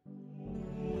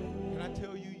 Can I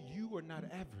tell you, you are not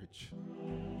average.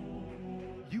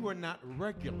 You are not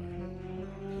regular.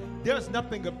 There's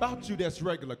nothing about you that's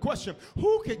regular. Question,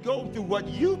 who could go through what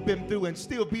you've been through and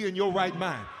still be in your right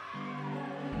mind?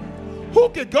 Who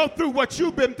could go through what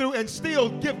you've been through and still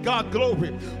give God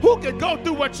glory? Who could go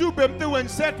through what you've been through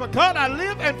and said, for God I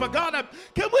live and for God I...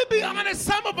 Can we be honest?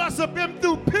 Some of us have been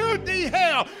through pure D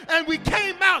hell and we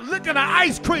came out licking an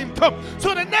ice cream cup.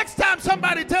 So the next time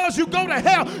somebody tells you go to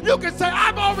hell, you can say,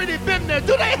 I've already been there.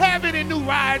 Do they have any new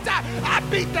rides? I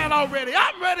beat that already.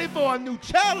 I'm ready for a new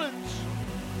challenge.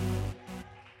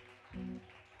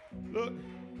 Look,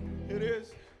 here it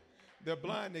is. They're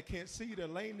blind, they can't see. They're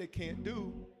lame, they can't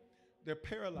do. They're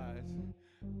paralyzed.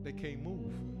 They can't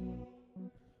move.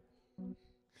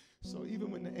 So even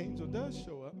when the angel does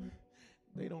show up,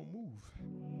 they don't move.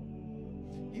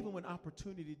 Even when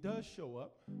opportunity does show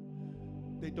up,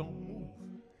 they don't move.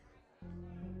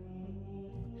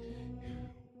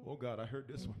 Oh God, I heard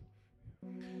this one.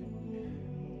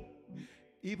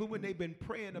 Even when they've been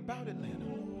praying about Atlanta.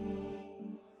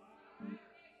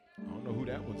 I don't know who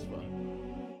that one's for.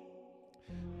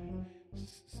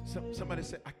 Somebody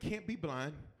said, I can't be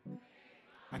blind.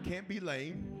 I can't be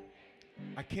lame.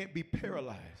 I can't be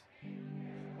paralyzed.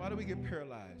 Why do we get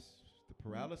paralyzed? The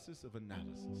paralysis of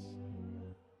analysis.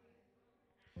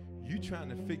 You trying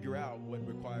to figure out what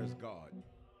requires God.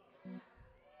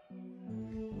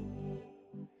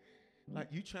 Like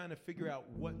you trying to figure out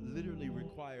what literally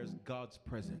requires God's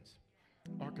presence.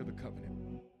 Ark of the Covenant.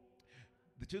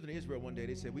 The children of Israel one day,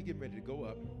 they said, we getting ready to go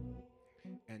up.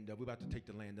 And we're about to take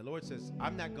the land. The Lord says,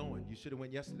 I'm not going. You should have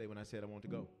went yesterday when I said I want to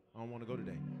go. I don't want to go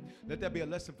today. Let that be a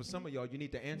lesson for some of y'all. You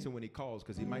need to answer when he calls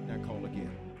because he might not call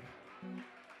again.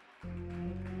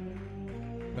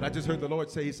 But I just heard the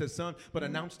Lord say, he says, son, but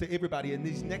announce to everybody in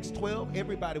these next 12,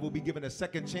 everybody will be given a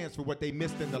second chance for what they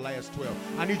missed in the last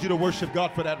 12. I need you to worship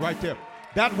God for that right there.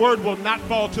 That word will not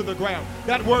fall to the ground.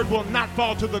 That word will not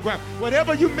fall to the ground.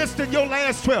 Whatever you missed in your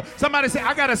last 12, somebody say,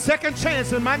 I got a second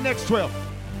chance in my next 12.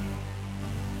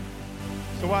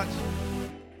 So watch.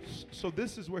 So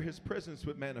this is where his presence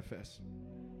would manifest.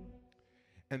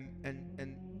 And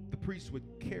the priest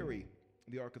would carry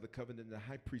the Ark of the Covenant, and the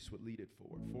high priest would lead it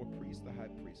forward. 4 priests, the high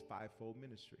priest, fivefold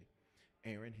ministry.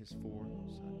 Aaron, his 4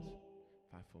 sons,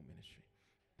 fivefold ministry.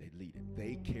 They lead it.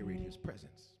 They carried his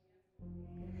presence.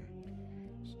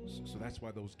 So that's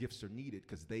why those gifts are needed,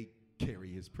 because they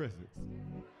carry his presence.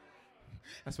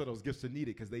 That's why those gifts are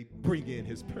needed, because they bring in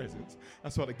his presence.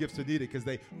 That's why the gifts are needed, because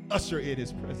they usher in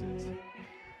his presence.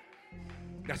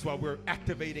 That's why we're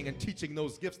activating and teaching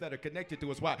those gifts that are connected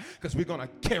to us. Why? Because we're going to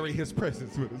carry his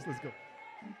presence with us. Let's go.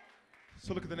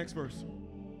 So look at the next verse.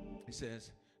 It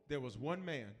says, there was one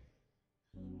man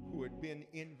who had been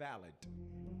invalid,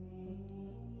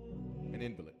 an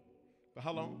invalid. For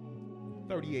how long?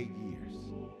 38 years.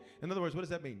 In other words, what does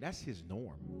that mean? That's his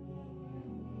norm.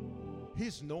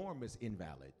 His norm is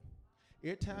invalid.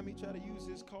 Every time he try to use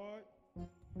his card,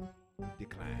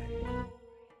 decline.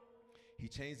 He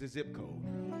changed the zip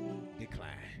code,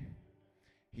 decline.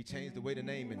 He changed the way the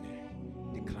name in there,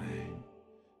 decline.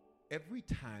 Every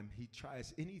time he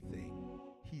tries anything,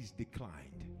 he's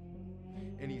declined.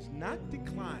 And he's not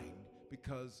declined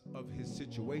because of his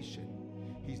situation.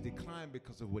 He's declined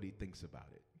because of what he thinks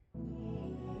about it.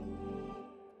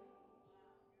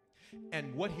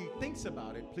 And what he thinks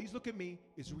about it, please look at me,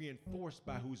 is reinforced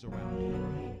by who's around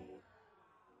him.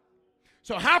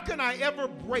 So how can I ever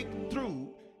break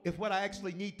through if what I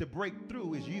actually need to break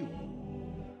through is you?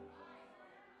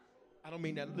 I don't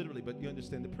mean that literally, but you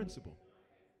understand the principle.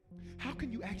 How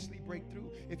can you actually break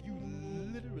through if you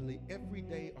literally every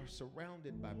day are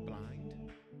surrounded by blind,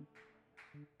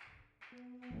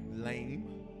 lame?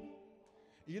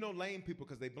 You know lame people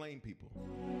because they blame people.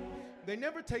 They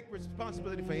never take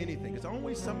responsibility for anything. It's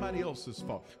always somebody else's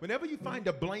fault. Whenever you find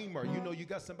a blamer, you know you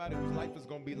got somebody whose life is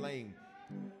going to be lame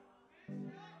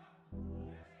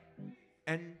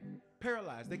and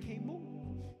paralyzed. They can't move.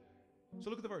 So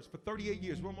look at the verse. For 38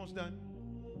 years, we're almost done.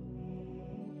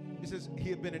 It says he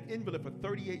had been an invalid for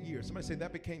 38 years. Somebody say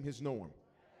that became his norm.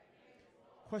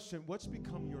 Question, what's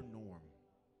become your norm?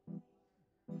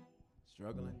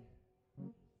 Struggling?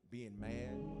 Being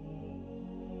mad?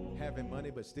 Having money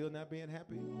but still not being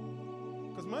happy?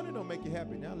 Because money don't make you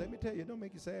happy. Now let me tell you, it don't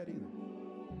make you sad either.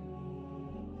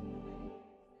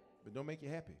 But don't make you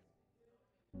happy.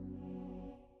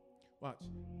 Watch.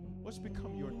 What's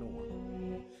become your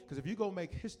norm? Because if you go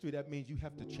make history, that means you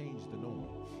have to change the norm.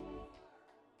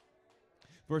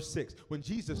 Verse 6, when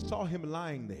Jesus saw him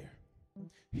lying there,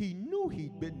 he knew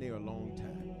he'd been there a long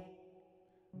time.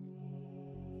 I'm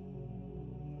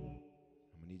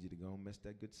going to need you to go and mess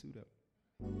that good suit up.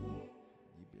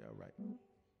 You'll be all right.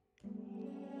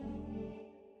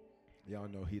 Y'all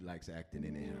know he likes acting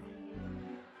anyhow.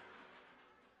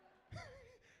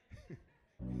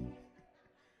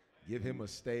 Give him a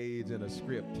stage and a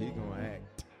script, he going to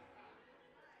act.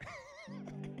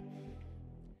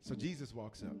 So Jesus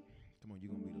walks up. Come on,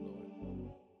 you're going to be the Lord.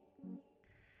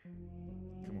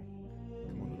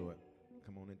 Come on, Lord.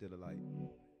 Come on into the light.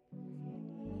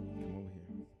 Come over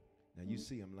here. Now you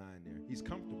see him lying there. He's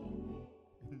comfortable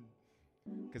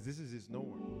because this is his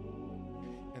norm.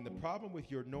 And the problem with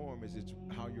your norm is it's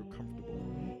how you're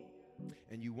comfortable.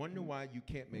 And you wonder why you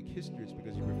can't make history. It's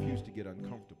because you refuse to get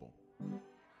uncomfortable.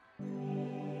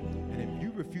 And if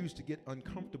you refuse to get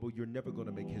uncomfortable, you're never going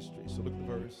to make history. So look at the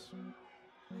verse.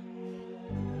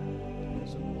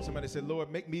 So somebody said,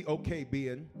 Lord, make me okay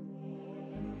being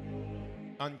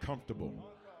uncomfortable.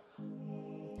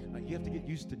 You have to get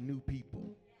used to new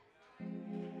people.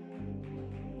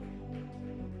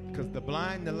 Because the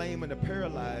blind, the lame, and the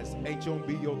paralyzed ain't going to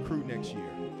be your crew next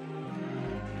year.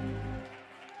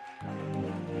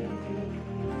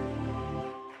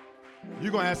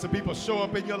 You're going to have some people show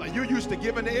up in your life. You're used to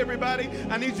giving to everybody.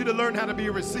 I need you to learn how to be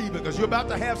a receiver, because you're about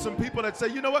to have some people that say,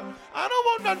 you know what? I don't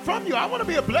want nothing from you. I want to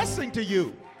be a blessing to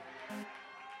you.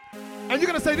 And you're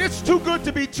going to say, this is too good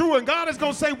to be true. And God is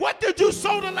going to say, what did you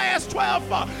sow the last 12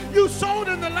 for? You sowed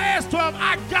in the last 12.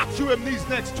 I got you in these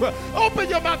next 12. Open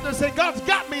your mouth and say, God's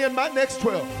got me in my next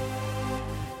 12.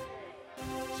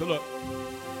 So look,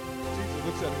 Jesus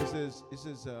looks at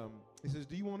him and says,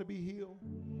 do you want to be healed?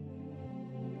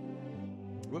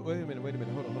 Wait a minute,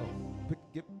 hold on.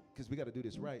 Because we got to do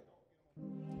this right.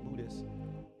 Move this.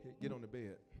 Here, get on the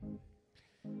bed.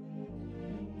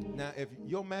 Now, if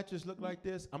your mattress look like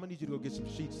this, I'm going to need you to go get some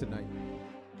sheets tonight.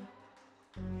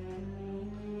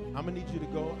 I'm going to need you to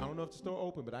go. I don't know if the store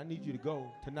open, but I need you to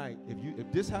go tonight.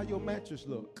 If this how your mattress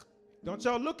look, don't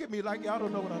y'all look at me like y'all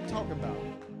don't know what I'm talking about.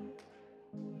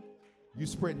 You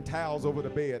spreading towels over the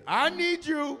bed. I need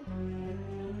you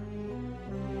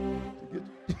to get...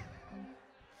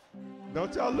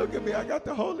 Don't y'all look at me. I got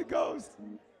the Holy Ghost.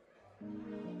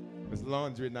 It's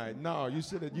laundry night. No, you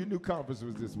knew conference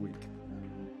was this week.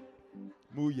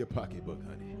 Move your pocketbook,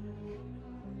 honey.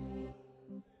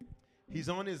 He's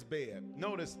on his bed.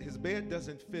 Notice his bed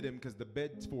doesn't fit him because the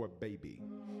bed's for a baby.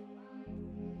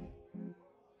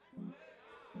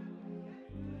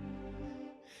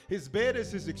 His bed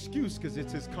is his excuse because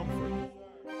it's his comfort.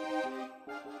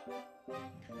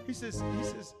 He says,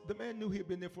 the man knew he had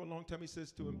been there for a long time. He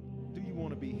says to him, do you want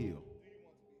to be healed?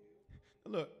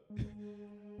 Look,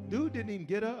 dude didn't even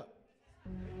get up.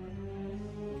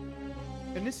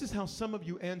 And this is how some of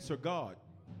you answer God.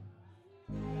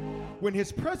 When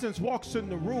his presence walks in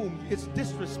the room, it's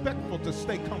disrespectful to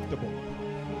stay comfortable.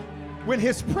 When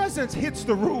his presence hits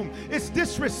the room, it's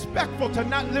disrespectful to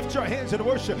not lift your hands in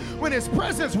worship. When his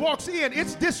presence walks in,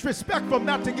 it's disrespectful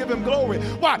not to give him glory.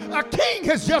 Why? A king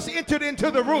has just entered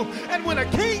into the room. And when a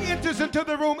king enters into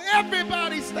the room,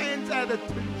 everybody stands at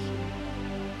attention.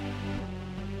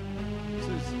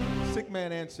 Says, sick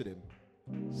man answered him,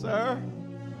 sir,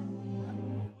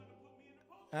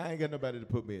 I ain't got nobody to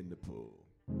put me in the pool.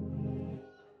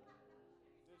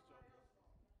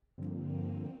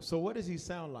 So what does he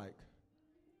sound like?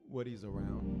 What he's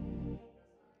around?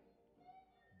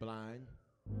 Blind.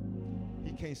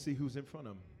 He can't see who's in front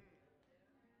of him.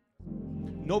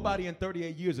 Nobody in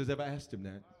 38 years has ever asked him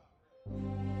that.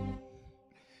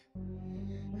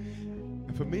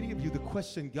 And for many of you, the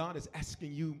question God is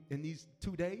asking you in these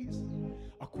 2 days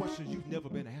are questions you've never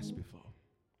been asked before.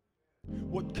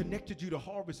 What connected you to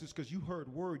Harvest is because you heard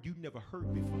word you never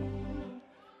heard before.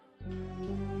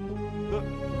 Look,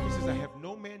 he says, I have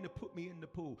no man to put me in the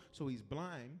pool. So he's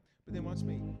blind, but then watch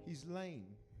me. He's lame.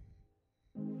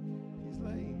 He's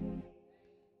lame.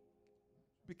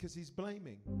 Because he's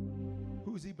blaming.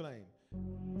 Who's he blame?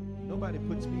 Nobody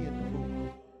puts me in the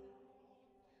pool.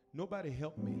 Nobody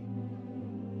helped me.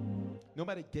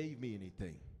 Nobody gave me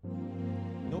anything.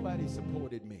 Nobody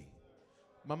supported me.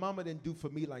 My mama didn't do for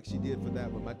me like she did for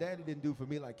that one. My daddy didn't do for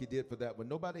me like he did for that one.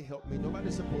 Nobody helped me. Nobody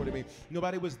supported me.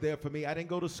 Nobody was there for me. I didn't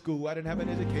go to school. I didn't have an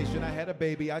education. I had a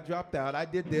baby. I dropped out. I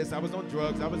did this. I was on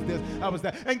drugs. I was this. I was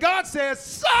that. And God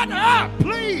says, shut up,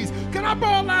 please. Can I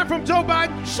borrow a line from Joe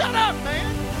Biden? Shut up,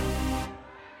 man.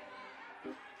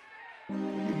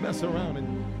 You mess around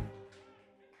and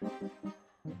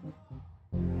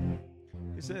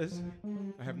he says,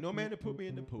 I have no man to put me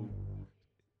in the pool.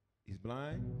 He's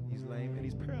blind, he's lame, and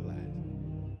he's paralyzed.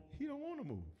 He don't want to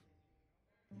move.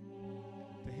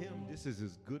 To him, this is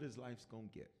as good as life's going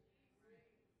to get.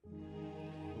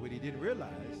 But what he didn't realize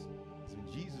is when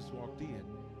Jesus walked in,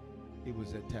 it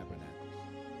was at Tabernacles.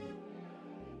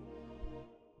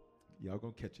 Y'all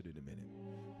going to catch it in a minute.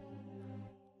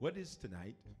 What is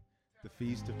tonight? The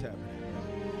Feast of Tabernacles.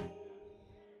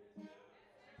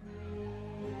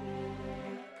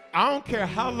 I don't care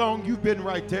how long you've been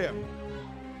right there.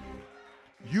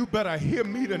 You better hear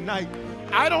me tonight.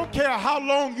 I don't care how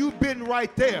long you've been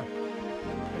right there.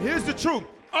 And here's the truth.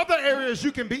 Other areas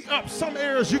you can be up. Some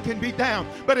areas you can be down.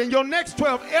 But in your next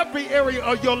 12, every area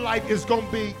of your life is going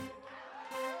to be.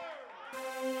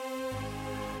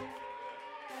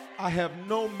 I have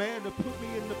no man to put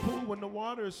me in the pool when the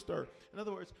water is stirred. In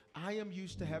other words, I am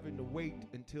used to having to wait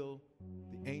until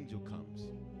the angel comes.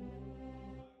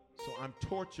 So I'm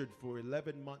tortured for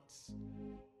 11 months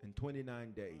and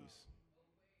 29 days.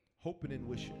 Hoping and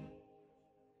wishing.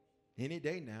 Any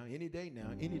day now, any day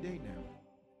now, any day now.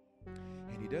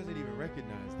 And he doesn't even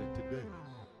recognize that today.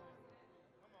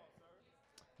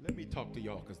 Let me talk to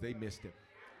y'all because they missed it.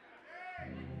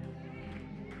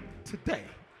 Today.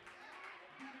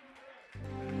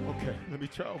 Okay, let me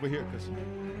try over here because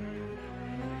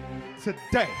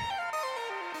today.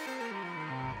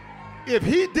 If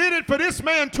he did it for this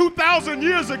man 2,000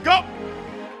 years ago,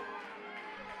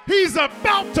 he's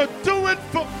about to do it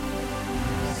for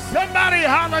somebody.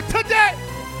 Holler today.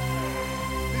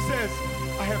 He says,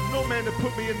 I have no man to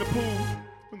put me in the pool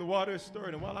when the water is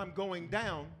stirred. And while I'm going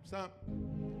down, stop.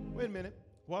 Wait a minute.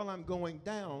 While I'm going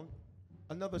down,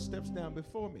 another steps down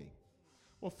before me.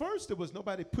 Well, first there was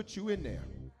nobody put you in there.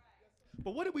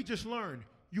 But what did we just learn?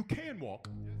 You can walk.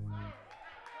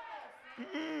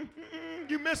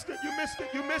 You missed it. You missed it.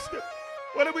 You missed it.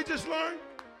 What did we just learn?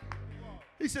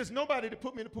 He says, nobody to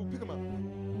put me in the pool. Pick him up.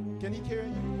 Can he carry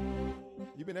you?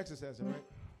 You've been exercising, right?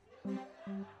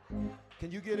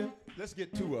 Can you get him? Let's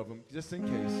get two of them, just in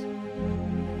case.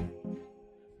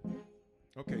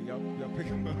 Okay, y'all pick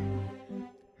him up.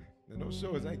 Now, don't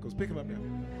show his ankles. Pick him up now.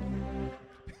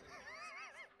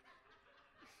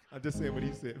 I'm just saying what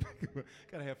he said.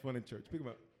 Gotta have fun in church. Pick him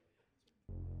up.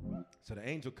 So the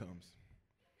angel comes.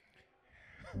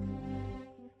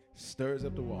 Stirs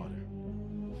up the water.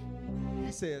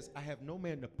 He says, I have no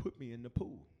man to put me in the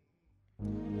pool.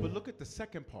 But look at the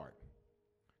second part.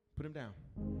 Put him down.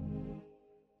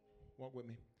 Walk with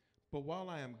me. But while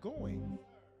I am going,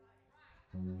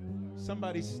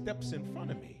 somebody steps in front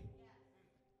of me.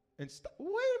 And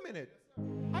wait a minute.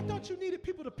 I thought you needed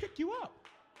people to pick you up.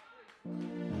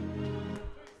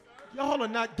 Y'all are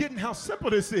not getting how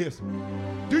simple this is.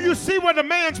 Do you see what the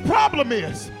man's problem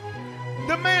is?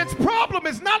 The man's problem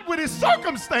is not with his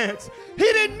circumstance. He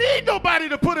didn't need nobody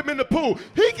to put him in the pool.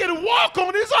 He can walk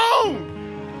on his own.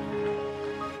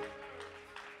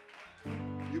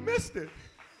 You missed it.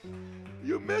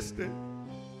 You missed it.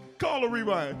 Call a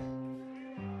rewind.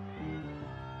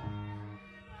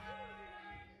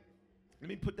 Let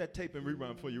me put that tape in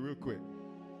rewind for you real quick.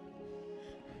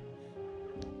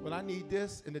 Well, I need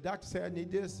this, and the doctor say I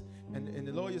need this, and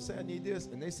the lawyer say I need this,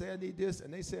 and they say I need this,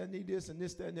 and they say I need this, and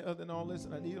this, that, and the other, and all this,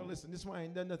 and I need all this, and this is why I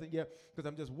ain't done nothing yet, because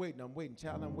I'm just waiting. I'm waiting,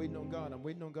 child. I'm waiting on God. I'm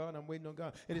waiting on God. I'm waiting on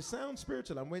God. And it sounds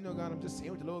spiritual. I'm waiting on God. I'm just seeing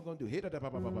what the Lord going to do. I'm seeing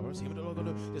what the Lord going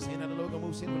to do. Just seeing how the Lord going to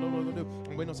move. Seeing what the Lord going to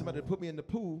do. I'm waiting on somebody to put me in the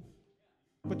pool.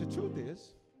 But the truth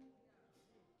is,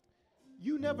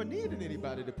 you never needed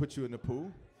anybody to put you in the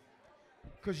pool,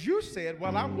 because you said,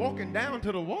 while I'm walking down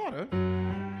to the water,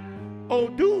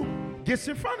 old dude gets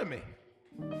in front of me.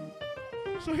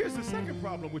 So here's the second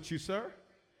problem with you, sir,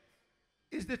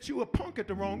 is that you a punk at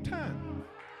the wrong time.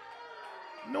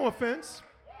 No offense.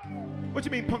 What you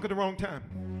mean punk at the wrong time?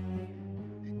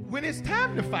 When it's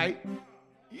time to fight,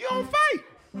 you don't fight.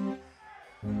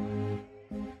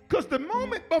 Because the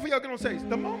moment, both of y'all gonna say,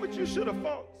 the moment you should have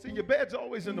fought, see, your bed's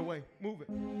always in the way. Move it.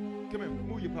 Come here,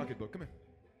 move your pocketbook, come here.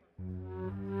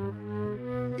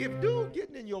 If dude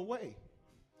getting in your way,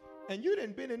 and you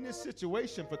done been in this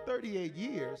situation for 38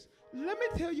 years, let me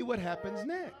tell you what happens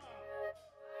next.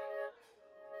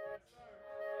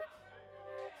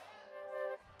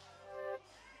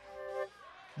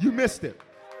 You missed it.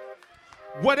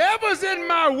 Whatever's in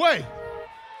my way,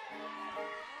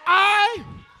 I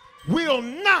will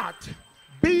not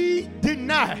be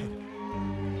denied.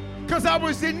 Because I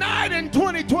was denied in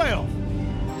 2012,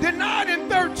 denied in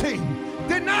 13,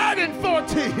 denied in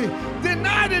 14,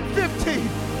 denied in 15,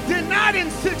 denied in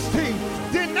 16,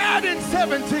 denied in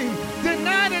 17,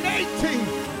 denied in 18,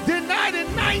 denied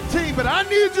in 19. But I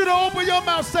need you to open your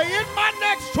mouth, say, in my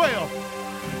next 12,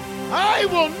 I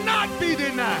will not be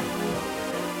denied.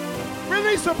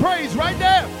 Release a praise right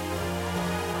there.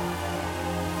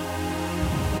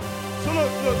 So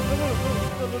look.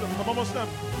 I'm almost done.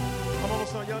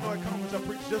 Y'all know at conference I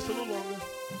preach just a little longer.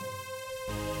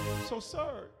 So,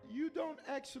 sir, you don't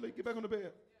actually get back on the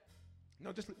bed.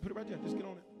 No, just put it right there. Just get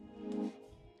on it.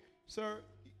 Sir,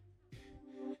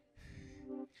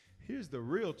 here's the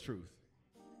real truth.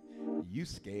 You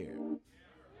scared.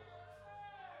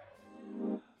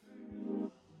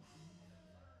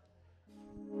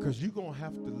 Because you're going to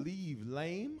have to leave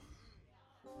lame,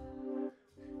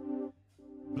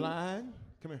 blind.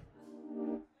 Come here.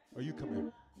 Or you come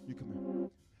here. You come here.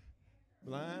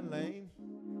 Blind, lame,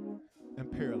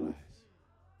 and paralyzed.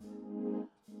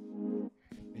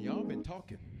 And y'all been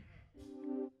talking.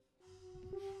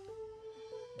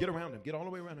 Get around him. Get all the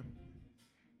way around him.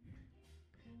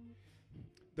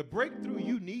 The breakthrough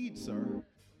you need, sir,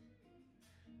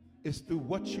 is through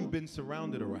what you've been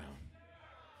surrounded around.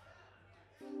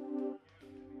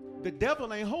 The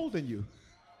devil ain't holding you.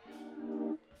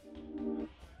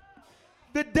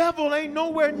 The devil ain't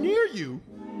nowhere near you.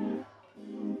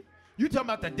 You talking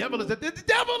about the devil is the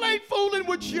devil ain't fooling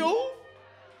with you.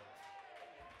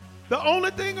 The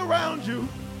only thing around you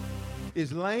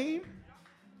is lame,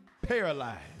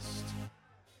 paralyzed,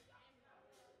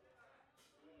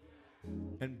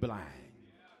 and blind.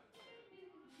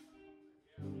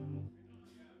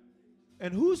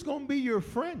 And who's going to be your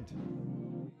friend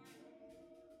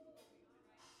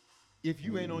if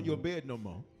you ain't on your bed no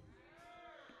more?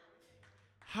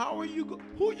 Who are you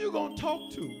going to talk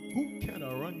to? Who can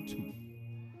I run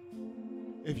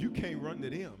to if you can't run to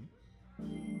them?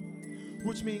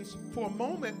 Which means for a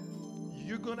moment,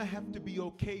 you're going to have to be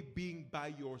okay being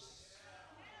by yourself.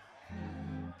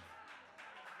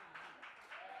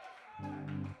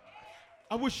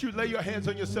 I wish you'd lay your hands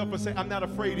on yourself and say, I'm not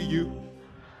afraid of you.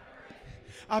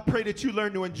 I pray that you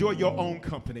learn to enjoy your own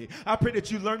company. I pray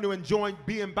that you learn to enjoy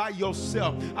being by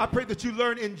yourself. I pray that you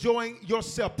learn enjoying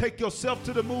yourself. Take yourself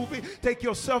to the movie. Take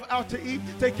yourself out to eat.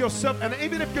 Take yourself, and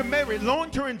even if you're married,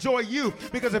 learn to enjoy you.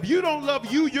 Because if you don't love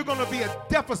you, you're going to be a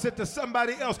deficit to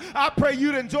somebody else. I pray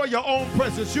you to enjoy your own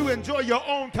presence. You enjoy your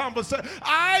own conversation.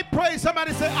 I pray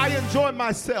somebody say, I enjoy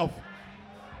myself.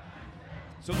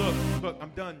 So look, I'm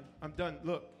done.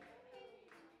 Look.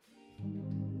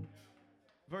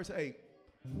 Verse 8.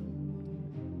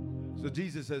 So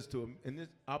Jesus says to him, and this,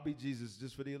 I'll be Jesus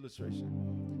just for the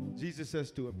illustration. Jesus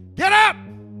says to him, get up!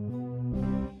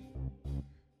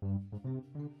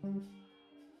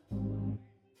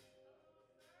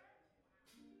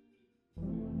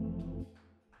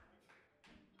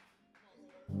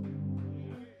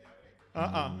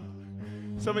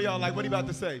 Some of y'all like, what are you about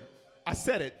to say? I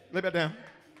said it. Lay back down.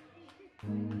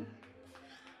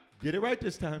 Get it right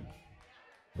this time.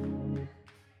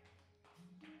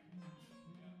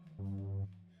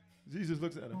 Jesus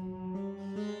looks at him.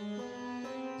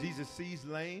 Jesus sees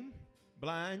lame,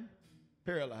 blind,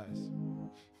 paralyzed.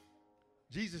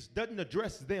 Jesus doesn't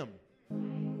address them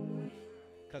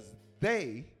because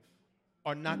they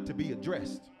are not to be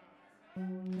addressed.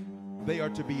 They are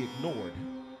to be ignored.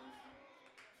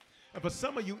 And for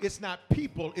some of you, it's not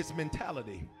people, it's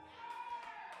mentality.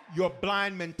 Your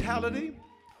blind mentality,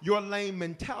 your lame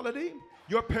mentality,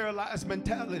 your paralyzed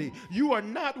mentality. You are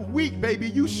not weak, baby.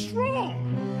 You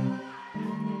strong.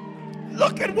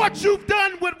 Look at what you've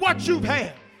done with what you've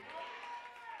had.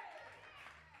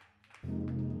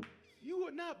 You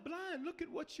are not blind. Look at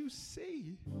what you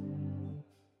see.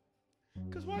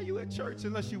 Because why are you at church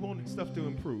unless you wanted stuff to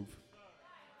improve?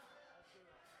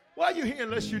 Why are you here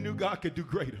unless you knew God could do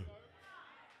greater?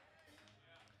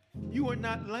 You are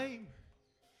not lame.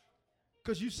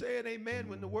 Because you said amen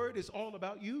when the word is all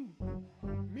about you,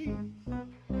 me.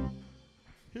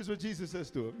 Here's what Jesus says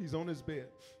to him. He's on his bed.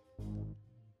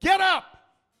 Get up.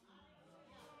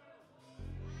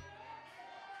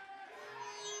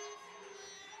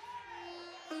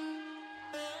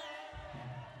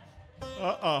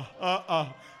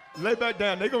 Lay back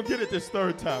down. They're going to get it this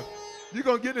third time. You're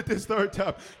going to get it this third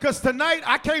time. Because tonight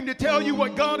I came to tell you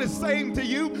what God is saying to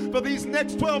you for these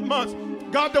next 12 months.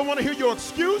 God don't want to hear your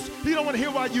excuse. He don't want to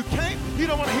hear why you can't. He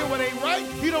don't want to hear what ain't right.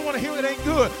 He don't want to hear what ain't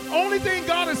good. Only thing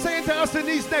God is saying to us in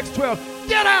these next 12,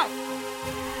 get out.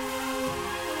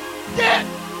 Get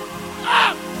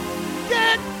up.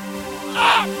 Get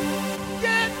up.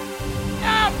 Get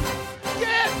up.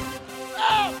 Get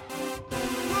up.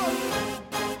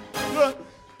 Look.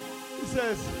 He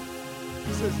says,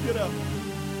 get up.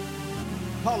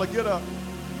 Holler, get up.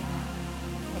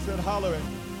 I said, holler it.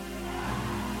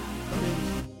 That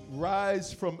means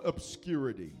rise from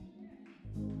obscurity,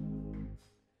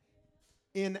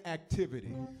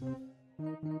 inactivity,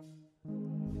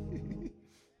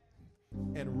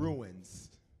 and ruins.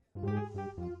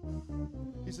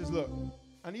 He says, look,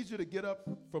 I need you to get up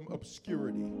from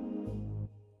obscurity,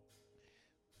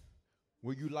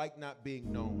 where you like not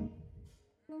being known,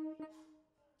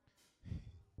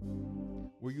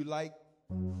 where you like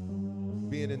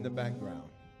being in the background.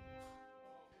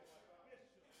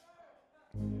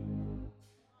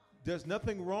 There's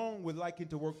nothing wrong with liking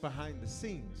to work behind the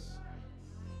scenes.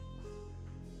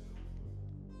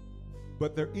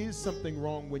 But there is something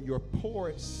wrong when your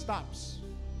pour stops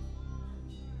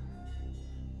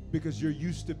because you're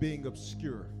used to being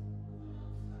obscure.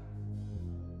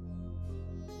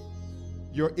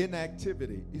 Your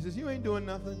inactivity. He says, you ain't doing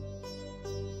nothing.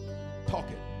 Talk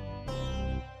it.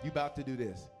 You about to do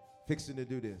this. Fixing to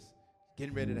do this.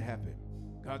 Getting ready to happen.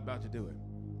 God's about to do it.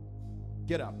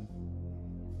 Get up.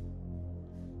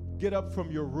 Get up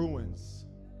from your ruins.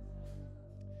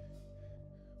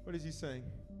 What is he saying?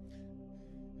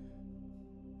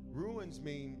 Ruins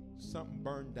mean something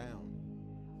burned down.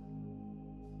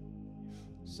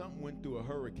 Something went through a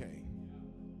hurricane.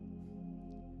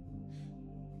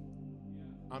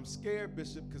 I'm scared,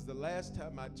 Bishop, because the last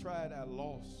time I tried, I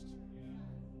lost.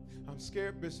 I'm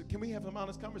scared, Bishop. Can we have an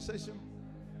honest conversation?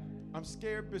 I'm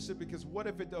scared, Bishop, because what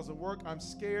if it doesn't work? I'm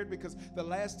scared because the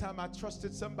last time I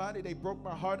trusted somebody, they broke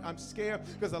my heart. I'm scared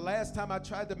because the last time I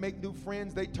tried to make new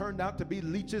friends, they turned out to be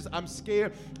leeches. I'm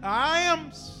scared. I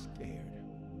am scared.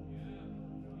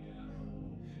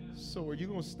 So are you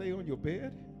going to stay on your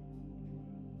bed?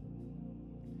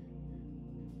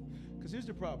 Because here's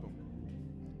the problem.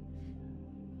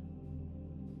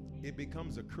 It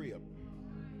becomes a crib.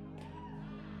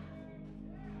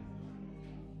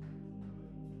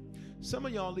 Some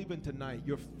of y'all leaving tonight,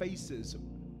 your faces,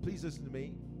 please listen to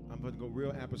me. I'm about to go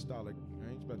real apostolic.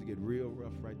 Right? It's about to get real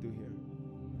rough right through here.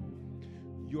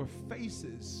 Your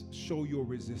faces show your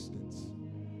resistance.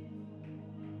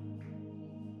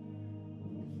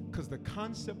 Because the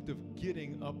concept of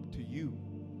getting up to you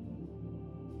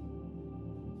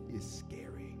is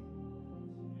scary.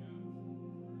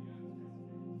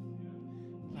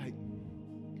 Like,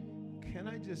 can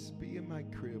I just be in my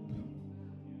crib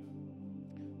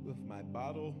with my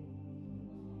bottle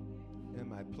and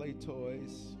my play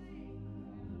toys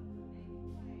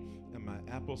and my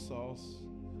applesauce?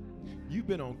 You've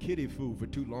been on kiddie food for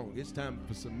too long. It's time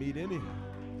for some meat anyhow.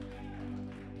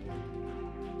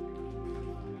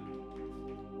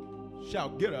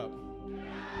 Shout, get up.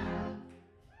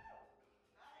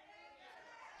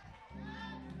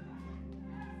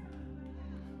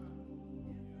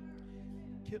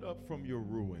 Get up from your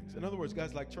ruins. In other words,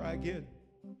 guys, like, try again.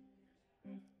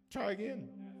 Try again.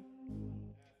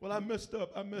 Well, I messed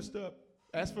up.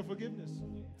 Ask for forgiveness.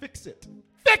 Fix it.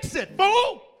 Fix it,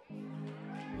 fool!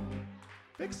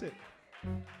 Fix it.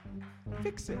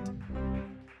 Fix it.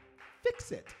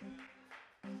 Fix it.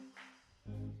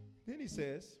 Then he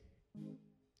says,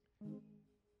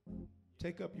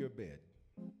 take up your bed.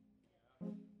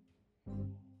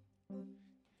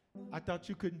 I thought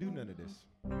you couldn't do none of this.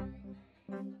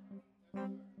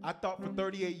 I thought for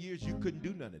 38 years you couldn't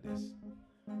do none of this.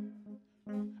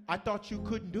 I thought you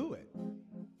couldn't do it.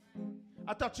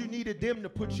 I thought you needed them to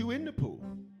put you in the pool.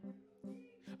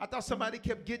 I thought somebody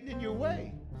kept getting in your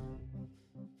way.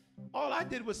 All I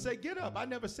did was say, get up. I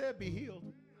never said be healed.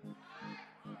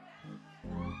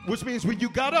 Which means when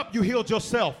you got up, you healed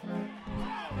yourself.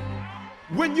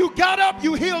 When you got up,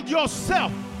 you healed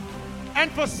yourself.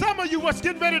 And for some of you, what's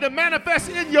getting ready to manifest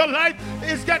in your life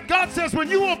is that God says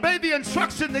when you obey the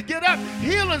instruction to get up,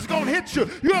 healing's going to hit you.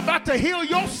 You're about to heal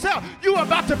yourself. You're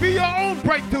about to be your own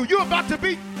breakthrough. You're about to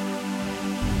be...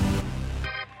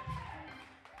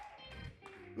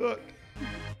 Look.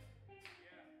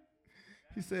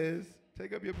 He says,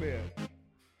 take up your bed.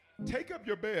 Take up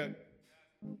your bed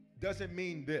doesn't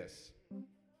mean this.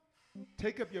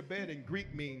 Take up your bed in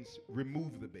Greek means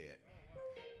remove the bed.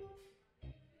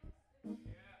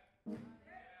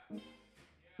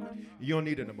 You don't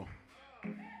need it no more.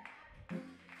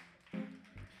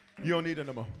 You don't need it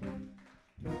no more.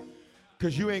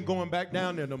 Because you ain't going back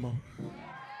down there no more.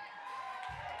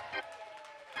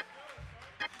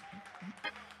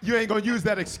 You ain't going to use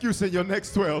that excuse in your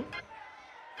next 12.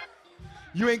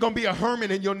 You ain't going to be a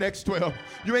hermit in your next 12.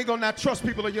 You ain't going to not trust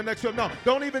people in your next 12. No,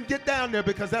 don't even get down there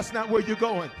because that's not where you're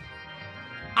going.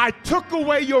 I took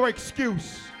away your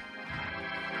excuse.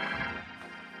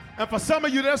 And for some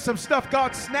of you, there's some stuff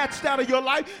God snatched out of your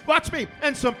life. Watch me.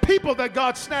 And some people that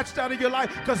God snatched out of your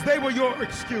life because they were your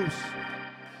excuse.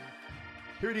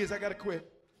 Here it is. I got to quit.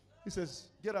 He says,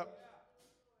 get up.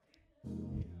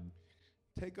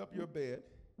 Take up your bed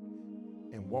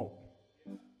and walk.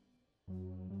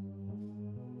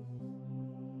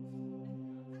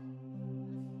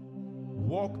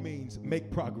 Walk means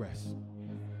make progress.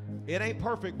 It ain't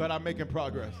perfect, but I'm making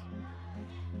progress.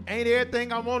 Ain't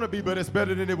everything I want to be, but it's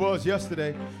better than it was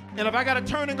yesterday. And if I got to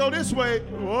turn and go this way,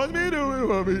 what me do?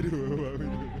 What me do?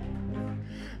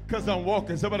 Because I'm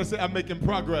walking. Somebody say, I'm making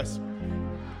progress.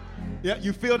 Yeah,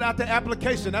 you filled out the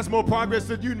application. That's more progress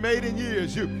than you made in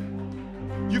years. You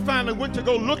finally went to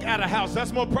go look at a house.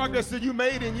 That's more progress than you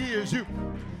made in years. You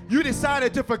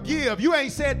decided to forgive. You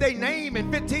ain't said their name in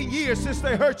 15 years since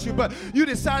they hurt you, but you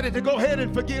decided to go ahead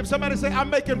and forgive. Somebody say, I'm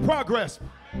making progress.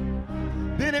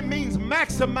 Then it means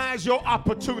maximize your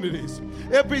opportunities.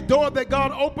 Every door that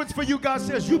God opens for you, God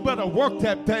says, you better work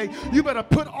that thing. You better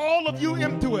put all of you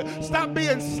into it. Stop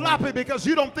being sloppy because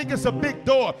you don't think it's a big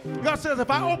door. God says,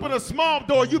 if I open a small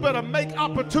door, you better make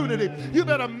opportunity. You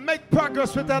better make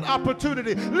progress with that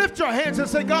opportunity. Lift your hands and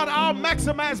say, God, I'll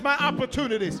maximize my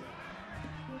opportunities.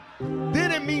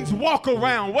 Then it means walk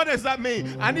around. What does that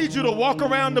mean? I need you to walk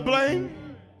around the blame.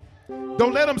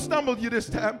 Don't let them stumble you this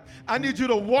time. I need you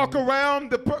to walk around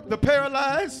the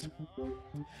paralyzed.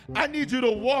 I need you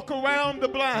to walk around the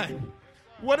blind.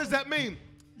 What does that mean?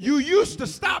 You used to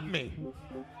stop me.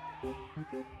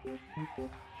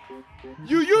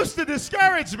 You used to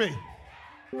discourage me.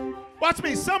 Watch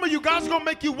me. Some of you, God's going to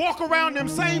make you walk around them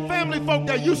same family folk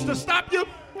that used to stop you.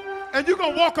 And you're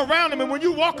going to walk around them. And when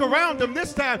you walk around them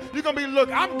this time, you're going to be, look,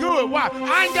 I'm good. Why?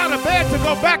 I ain't got a bed to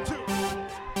go back to.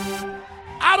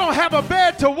 I don't have a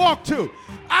bed to walk to.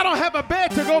 I don't have a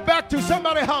bed to go back to.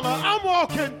 Somebody holler, I'm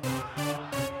walking.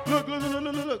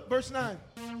 Look. Verse 9.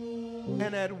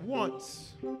 And at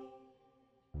once,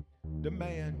 the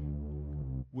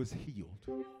man was healed.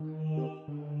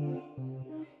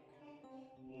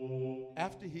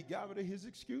 After he got rid of his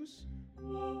excuse,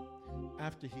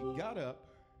 after he got up,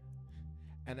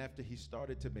 and after he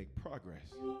started to make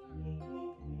progress.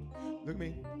 Look at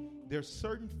me. There's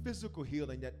certain physical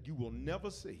healing that you will never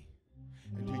see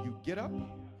until you get up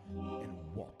and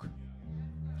walk.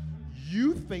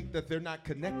 You think that they're not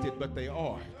connected, but they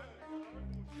are.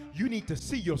 You need to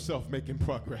see yourself making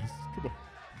progress. Come on.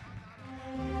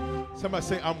 Somebody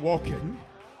say, I'm walking.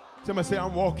 Somebody say,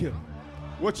 I'm walking.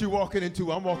 What you walking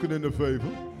into? I'm walking into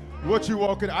favor. What you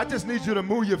walking? I just need you to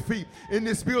move your feet in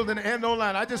this building and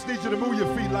online. I just need you to move your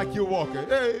feet like you're walking.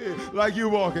 Hey, like you're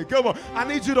walking. Come on. I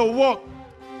need you to walk.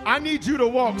 I need you to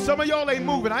walk. Some of y'all ain't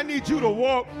moving. I need you to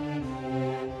walk.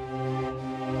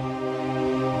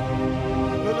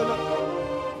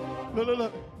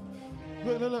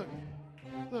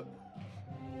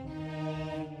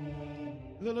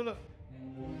 Look.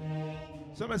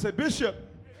 Somebody say, Bishop,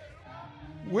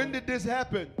 when did this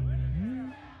happen?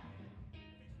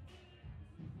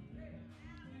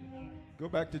 Go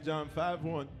back to John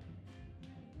 5:1.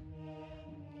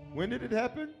 When did it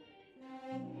happen?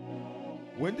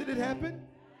 When did it happen?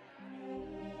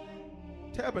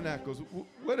 Tabernacles.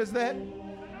 What is that?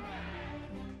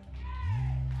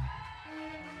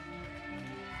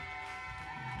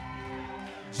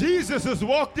 Jesus has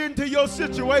walked into your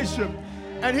situation,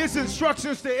 and his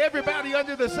instructions to everybody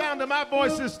under the sound of my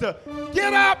voice is to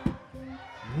get up,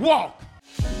 walk.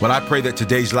 Well, I pray that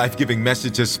today's life-giving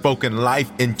message has spoken life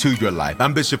into your life.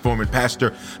 I'm Bishop Foreman,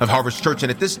 pastor of Harvest Church,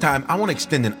 and at this time, I want to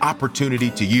extend an opportunity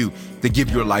to you to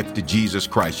give your life to Jesus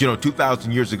Christ. You know,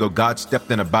 2,000 years ago, God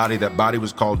stepped in a body. That body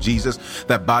was called Jesus.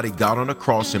 That body got on a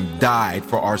cross and died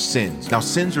for our sins. Now,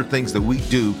 sins are things that we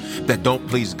do that don't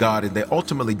please God, and they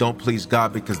ultimately don't please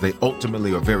God because they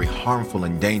ultimately are very harmful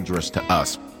and dangerous to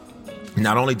us.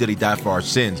 Not only did he die for our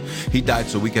sins, he died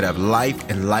so we could have life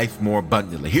and life more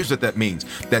abundantly. Here's what that means,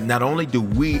 that not only do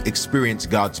we experience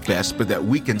God's best, but that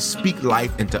we can speak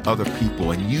life into other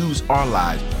people and use our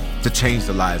lives to change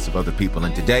the lives of other people.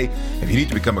 And today, if you need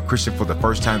to become a Christian for the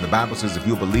first time, the Bible says if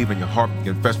you believe in your heart and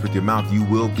confess with your mouth, you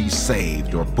will be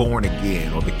saved or born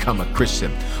again or become a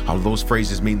Christian. All those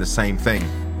phrases mean the same thing.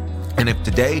 And if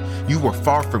today you were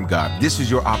far from God, this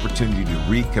is your opportunity to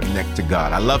reconnect to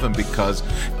God. I love him because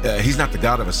he's not the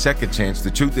God of a second chance. The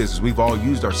truth is we've all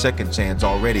used our second chance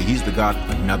already. He's the God of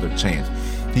another chance.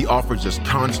 He offers us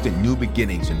constant new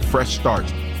beginnings and fresh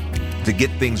starts to get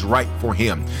things right for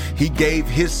him. He gave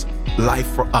his life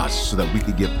for us so that we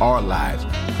could give our lives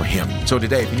for him. So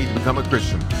today, if you need to become a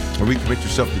Christian or recommit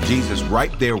yourself to Jesus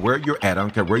right there where you're at, I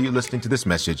don't care where you're listening to this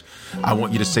message, I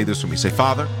want you to say this with me. Say,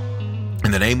 Father, in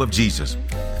the name of Jesus,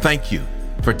 thank you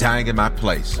for dying in my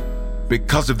place.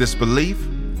 Because of this belief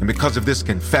and because of this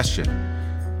confession,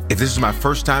 if this is my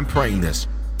first time praying this,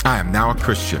 I am now a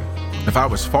Christian. If I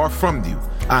was far from you,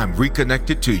 I am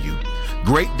reconnected to you.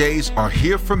 Great days are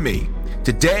here for me.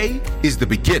 Today is the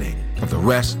beginning of the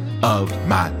rest of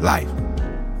my life.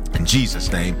 In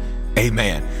Jesus' name,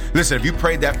 amen. Listen, if you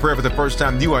prayed that prayer for the first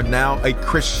time, you are now a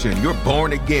Christian. You're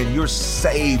born again. You're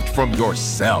saved from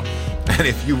yourself. And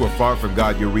if you were far from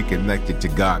God, you're reconnected to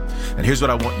God. And here's what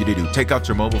I want you to do. Take out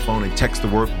your mobile phone and text the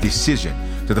word decision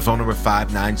to the phone number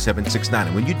 59769.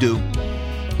 And when you do,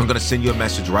 I'm going to send you a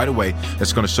message right away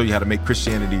that's going to show you how to make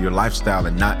Christianity your lifestyle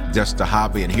and not just a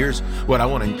hobby. And here's what I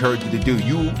want to encourage you to do.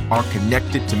 You are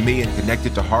connected to me and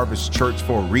connected to Harvest Church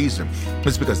for a reason.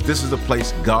 It's because this is the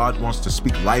place God wants to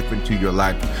speak life into your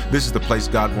life. This is the place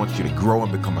God wants you to grow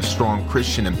and become a strong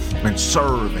Christian and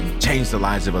serve and change the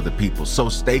lives of other people. So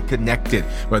stay connected,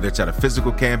 whether it's at a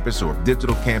physical campus or a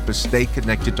digital campus. Stay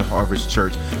connected to Harvest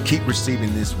Church. Keep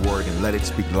receiving this word and let it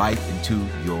speak life into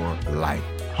your life.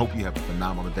 Hope you have a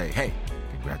phenomenal day. Hey,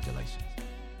 congratulations.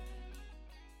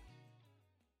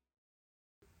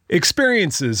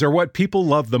 Experiences are what people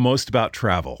love the most about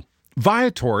travel.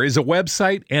 Viator is a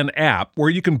website and app where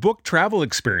you can book travel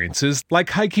experiences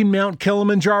like hiking Mount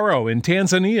Kilimanjaro in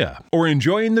Tanzania or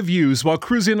enjoying the views while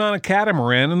cruising on a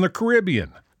catamaran in the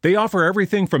Caribbean. They offer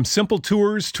everything from simple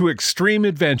tours to extreme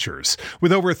adventures.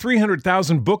 With over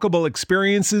 300,000 bookable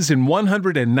experiences in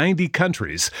 190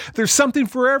 countries, there's something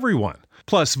for everyone.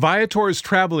 Plus, Viator's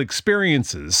travel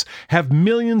experiences have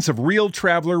millions of real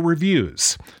traveler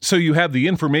reviews, so you have the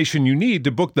information you need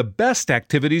to book the best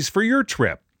activities for your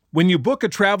trip. When you book a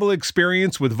travel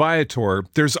experience with Viator,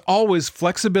 there's always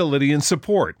flexibility and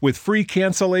support with free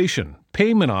cancellation,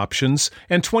 payment options,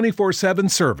 and 24/7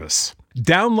 service.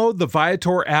 Download the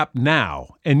Viator app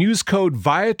now and use code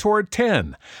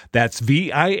Viator10. That's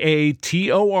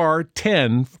Viator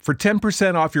 10 for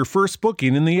 10% off your first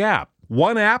booking in the app.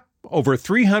 One app, over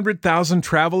 300,000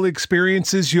 travel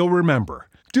experiences you'll remember.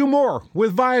 Do more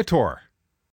with Viator.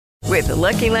 With the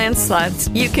Lucky Land Slots,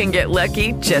 you can get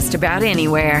lucky just about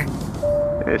anywhere.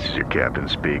 This is your captain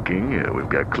speaking. We've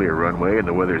got clear runway and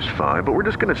the weather's fine, but we're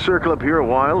just going to circle up here a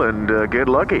while and get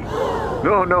lucky.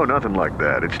 No, nothing like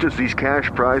that. It's just these cash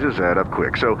prizes add up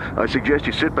quick. So I suggest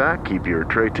you sit back, keep your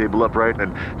tray table upright,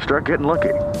 and start getting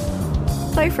lucky.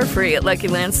 Play for free at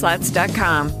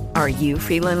LuckyLandSlots.com. Are you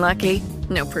feeling lucky?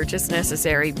 No purchase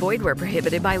necessary. Void where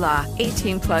prohibited by law.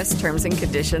 18+ terms and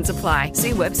conditions apply.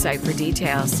 See website for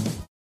details.